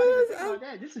 no. not even thinking about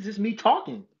that. This is just me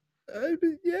talking.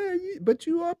 Yeah, but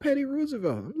you are Petty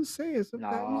Roosevelt. I'm just saying.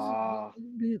 Sometimes Nah,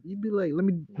 you be like, let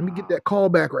me get nah. that call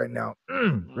back right now,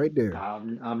 right there.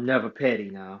 I'm never petty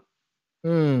now.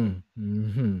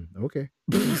 Okay.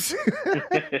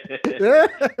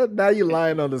 Now you're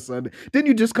lying on the Sunday. Didn't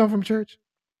you just come from church?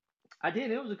 I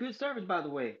did. It was a good service, by the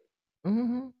way.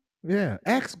 Mm-hmm. Yeah. Yeah.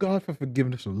 Ask God for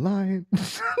forgiveness for lying.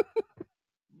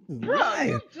 Bro, you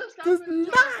Lying. just got Just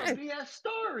finished telling some lie. BS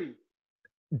story.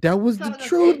 That was the Telling us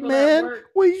truth, April at man. work,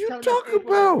 What are you telling us talking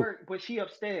April at about? work, but she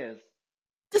upstairs.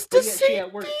 It's the But yet she same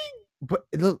at work. thing. But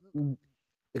look,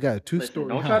 I got a Listen, two-story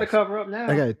don't try to house. cover up I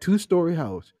got now. a two-story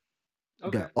house.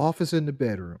 Okay. Got office in the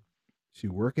bedroom. She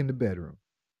work in the bedroom.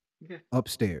 Okay.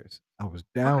 Upstairs. I was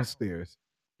Okay. downstairs.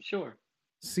 Sure.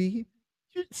 See,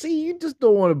 you just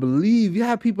don't want to believe. You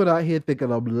have people out here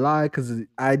thinking I'm lying because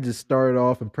I just started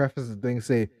off and preface the thing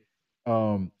say,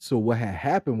 so what had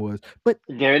happened was, but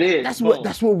There it is. Boom.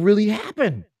 that's what really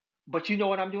happened. But you know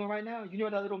what I'm doing right now? You know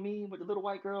that little meme with the little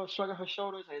white girl shrugging her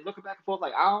shoulders and looking back and forth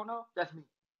like, I don't know? That's me.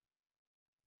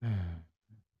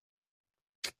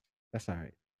 That's all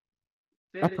right.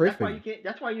 I That's pray for why you you. can't.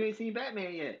 That's why you ain't seen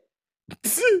Batman yet.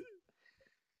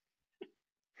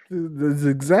 That's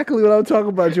exactly what I'm talking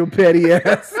about, your petty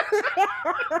ass.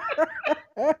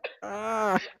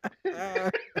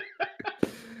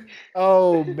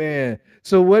 Oh man.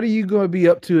 So what are you going to be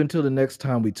up to until the next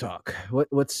time we talk?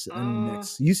 What's uh,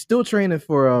 next? You still training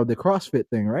for the CrossFit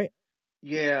thing, right?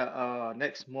 yeah.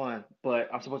 Next month, but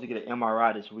I'm supposed to get an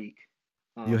MRI this week.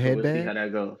 Your So head we'll see bag? how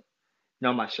that goes.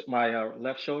 No, my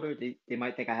left shoulder. They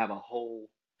might think I have a hole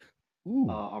Ooh.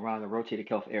 around the rotator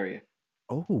cuff area.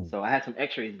 Oh. So I had some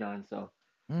X-rays done. So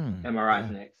Mm.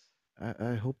 MRI's next.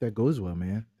 I hope that goes well,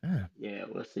 man. Ah. Yeah,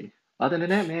 we'll see. Other than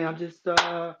that, man, I'm just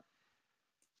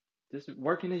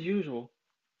working as usual.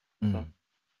 So Mm.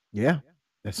 Yeah.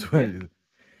 That's what yeah. it is.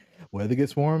 Weather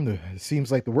gets warm, it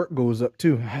seems like the work goes up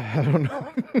too. I don't know.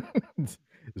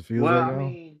 It feels Well, like I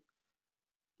mean,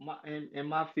 in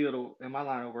my field in my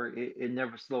line of work, it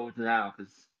never slows down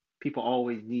because people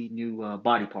always need new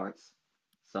body parts.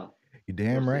 So you're we'll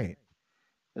damn see. right.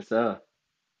 It's I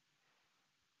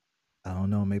don't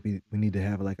know. Maybe we need to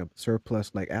have like a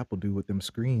surplus like Apple do with them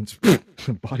screens,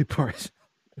 body parts.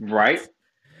 right.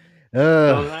 You know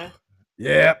Uh, what I'm saying?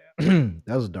 yeah,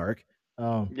 that was dark.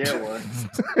 Um, Yeah, it was.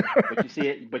 But you see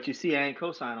it. But you see, I ain't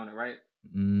cosign on it, right?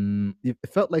 it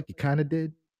felt like you kind of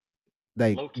did.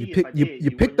 Like Low key, if I did, you you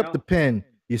wouldn't picked up the know. pen,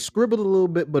 you scribbled a little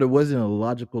bit, but it wasn't a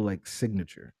logical like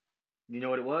signature. You know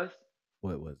what it was?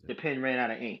 What was it? The pen ran out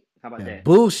of ink. How about That that?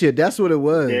 bullshit. That's what it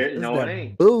was. There, That's no, it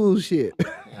ain't. that bullshit.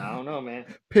 I don't know, man.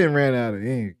 Pen ran out of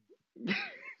ink.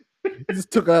 It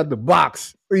just took out the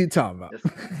box. What are you talking about?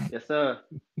 Yes, yes, sir.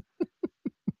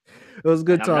 It was And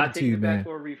good I'm talking not to taking you, it back man.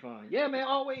 for a refund. Yeah, man.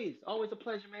 Always a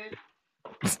pleasure, man.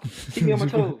 Keep me on my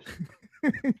toes.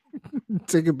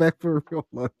 Take it back for real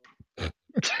life.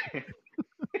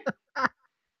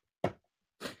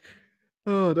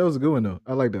 Oh, that was a good one though.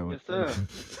 I like that Yes,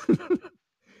 sir.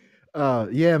 one.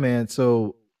 Yeah, man.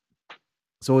 So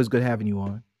it's always good having you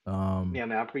on. Yeah,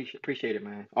 man. I appreciate it,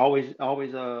 man. Always I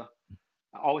always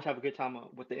have a good time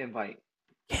with the invite.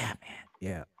 Yeah, man.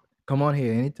 Yeah. Come on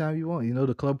here anytime you want. You know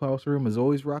the clubhouse room is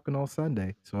always rocking on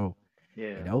Sunday. So,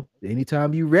 Yeah.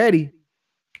 anytime you ready,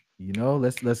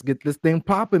 let's get this thing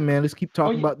popping, man. Let's keep Oh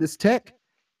talking yeah. about this tech.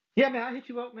 Yeah, man. I hit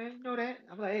you up, man. You know that.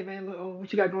 I'm like, hey, man. Look,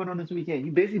 what you got going on this weekend?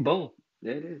 You busy? Boom.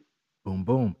 There it is. Boom,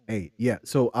 boom. Hey, yeah.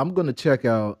 So I'm gonna check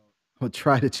out. I'll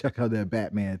try to check out that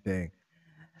Batman thing.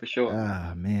 For sure.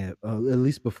 Ah, man. At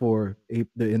least before the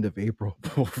end of April,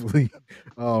 hopefully.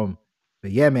 Um,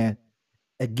 but yeah, man.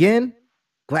 Again,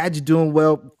 glad you're doing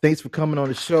well. Thanks for coming on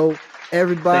the show, Same with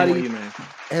everybody. you, man.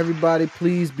 Everybody,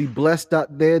 please be blessed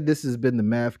out there. This has been the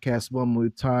Mathcast one more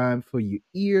time for your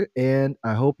ear, and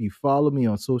I hope you follow me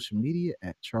on social media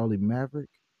at Charlie Maverick,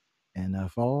 and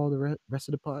follow all the rest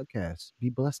of the podcast. Be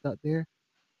blessed out there.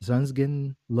 The sun's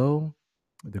getting low,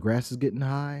 the grass is getting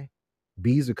high,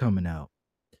 bees are coming out.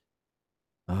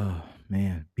 Oh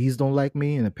man, bees don't like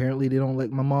me, and apparently they don't like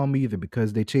my mom either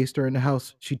because they chased her in the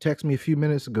house. She texted me a few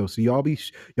minutes ago, so y'all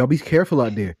be careful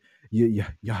out there.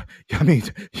 I mean,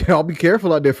 y'all be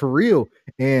careful out there for real.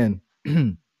 And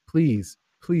please,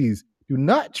 please do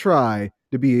not try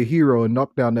to be a hero and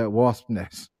knock down that wasp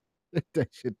nest. That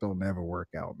shit don't ever work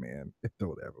out, man. It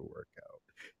don't ever work out.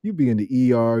 You be in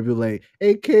the ER, be like,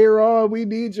 "Hey, Karon, we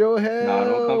need your Nah,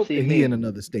 don't come help," see and he in me.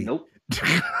 another state. Nope.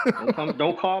 Don't come.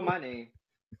 Don't call my name.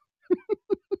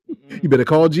 You Mm-mm. better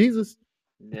call Jesus.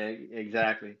 Yeah,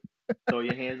 exactly. Throw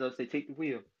your hands up. Say, take the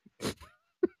wheel.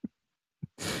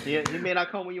 He may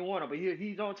not come when you want him, but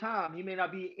he's on time. He may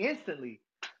not be instantly,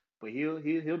 but he'll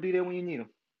be there when you need him.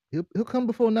 He'll come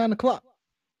before 9 o'clock.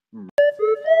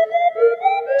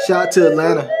 Shout out to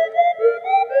Atlanta.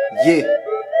 Yeah.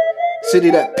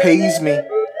 City that pays me.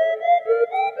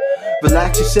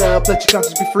 Relax yourself, let your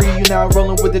conscience be free. You're now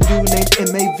rolling with a dude named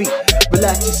MAV.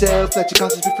 Relax yourself, let your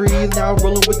conscience be free. You're now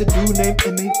rolling with a dude named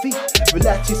MAV.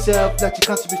 Relax yourself, let your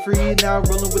conscience be free. You're now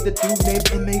rolling with a dude named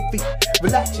MAV.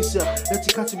 Relax yourself, let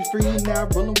your conscience be free. You're now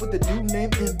rolling with a dude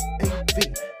named MAV.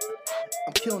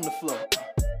 I'm killing the flow.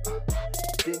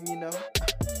 Didn't you know?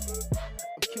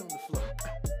 I'm killing the flow.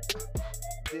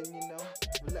 Didn't you know?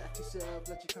 Relax yourself,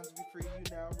 let your conscience be free.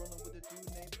 You're now rolling with a dude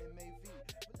named MAV.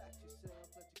 Relax yourself.